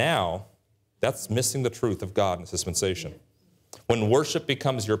 But now, that's missing the truth of God in this dispensation. When worship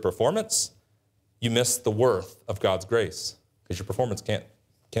becomes your performance, you miss the worth of God's grace because your performance can't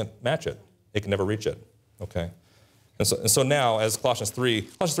match it. It can never reach it, okay? And so now, as Colossians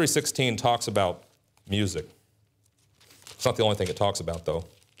 3:16 talks about music. It's not the only thing it talks about, though.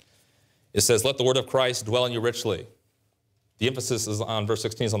 It says, let the word of Christ dwell in you richly. The emphasis is on verse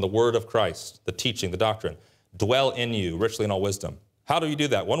 16 is on the word of Christ, the teaching, the doctrine. Dwell in you richly in all wisdom. How do you do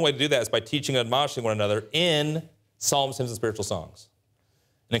that? One way to do that is by teaching and admonishing one another in psalms, hymns, and spiritual songs.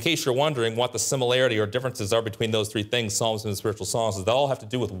 And in case you're wondering what the similarity or differences are between those three things, psalms, hymns, and spiritual songs, is they all have to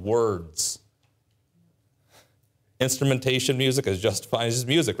do with words. Instrumentation music is just fine. It's just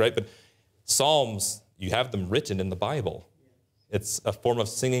music, right? But psalms, you have them written in the Bible. It's a form of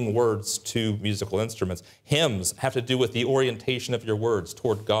singing words to musical instruments. Hymns have to do with the orientation of your words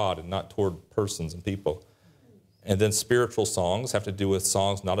toward God and not toward persons and people. And then spiritual songs have to do with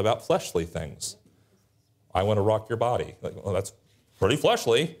songs not about fleshly things. I want to rock your body. Like, well, that's pretty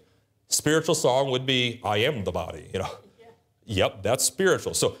fleshly. Spiritual song would be, I am the body, you know. Yep, that's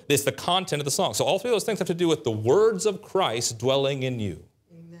spiritual. So it's the content of the song. So all three of those things have to do with the words of Christ dwelling in you.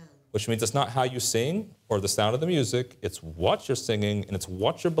 Amen. Which means it's not how you sing or the sound of the music. It's what you're singing, and it's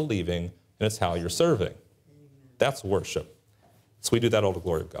what you're believing, and it's how you're serving. Amen. That's worship. So we do that all to the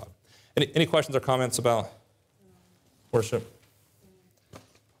glory of God. Any questions or comments about worship?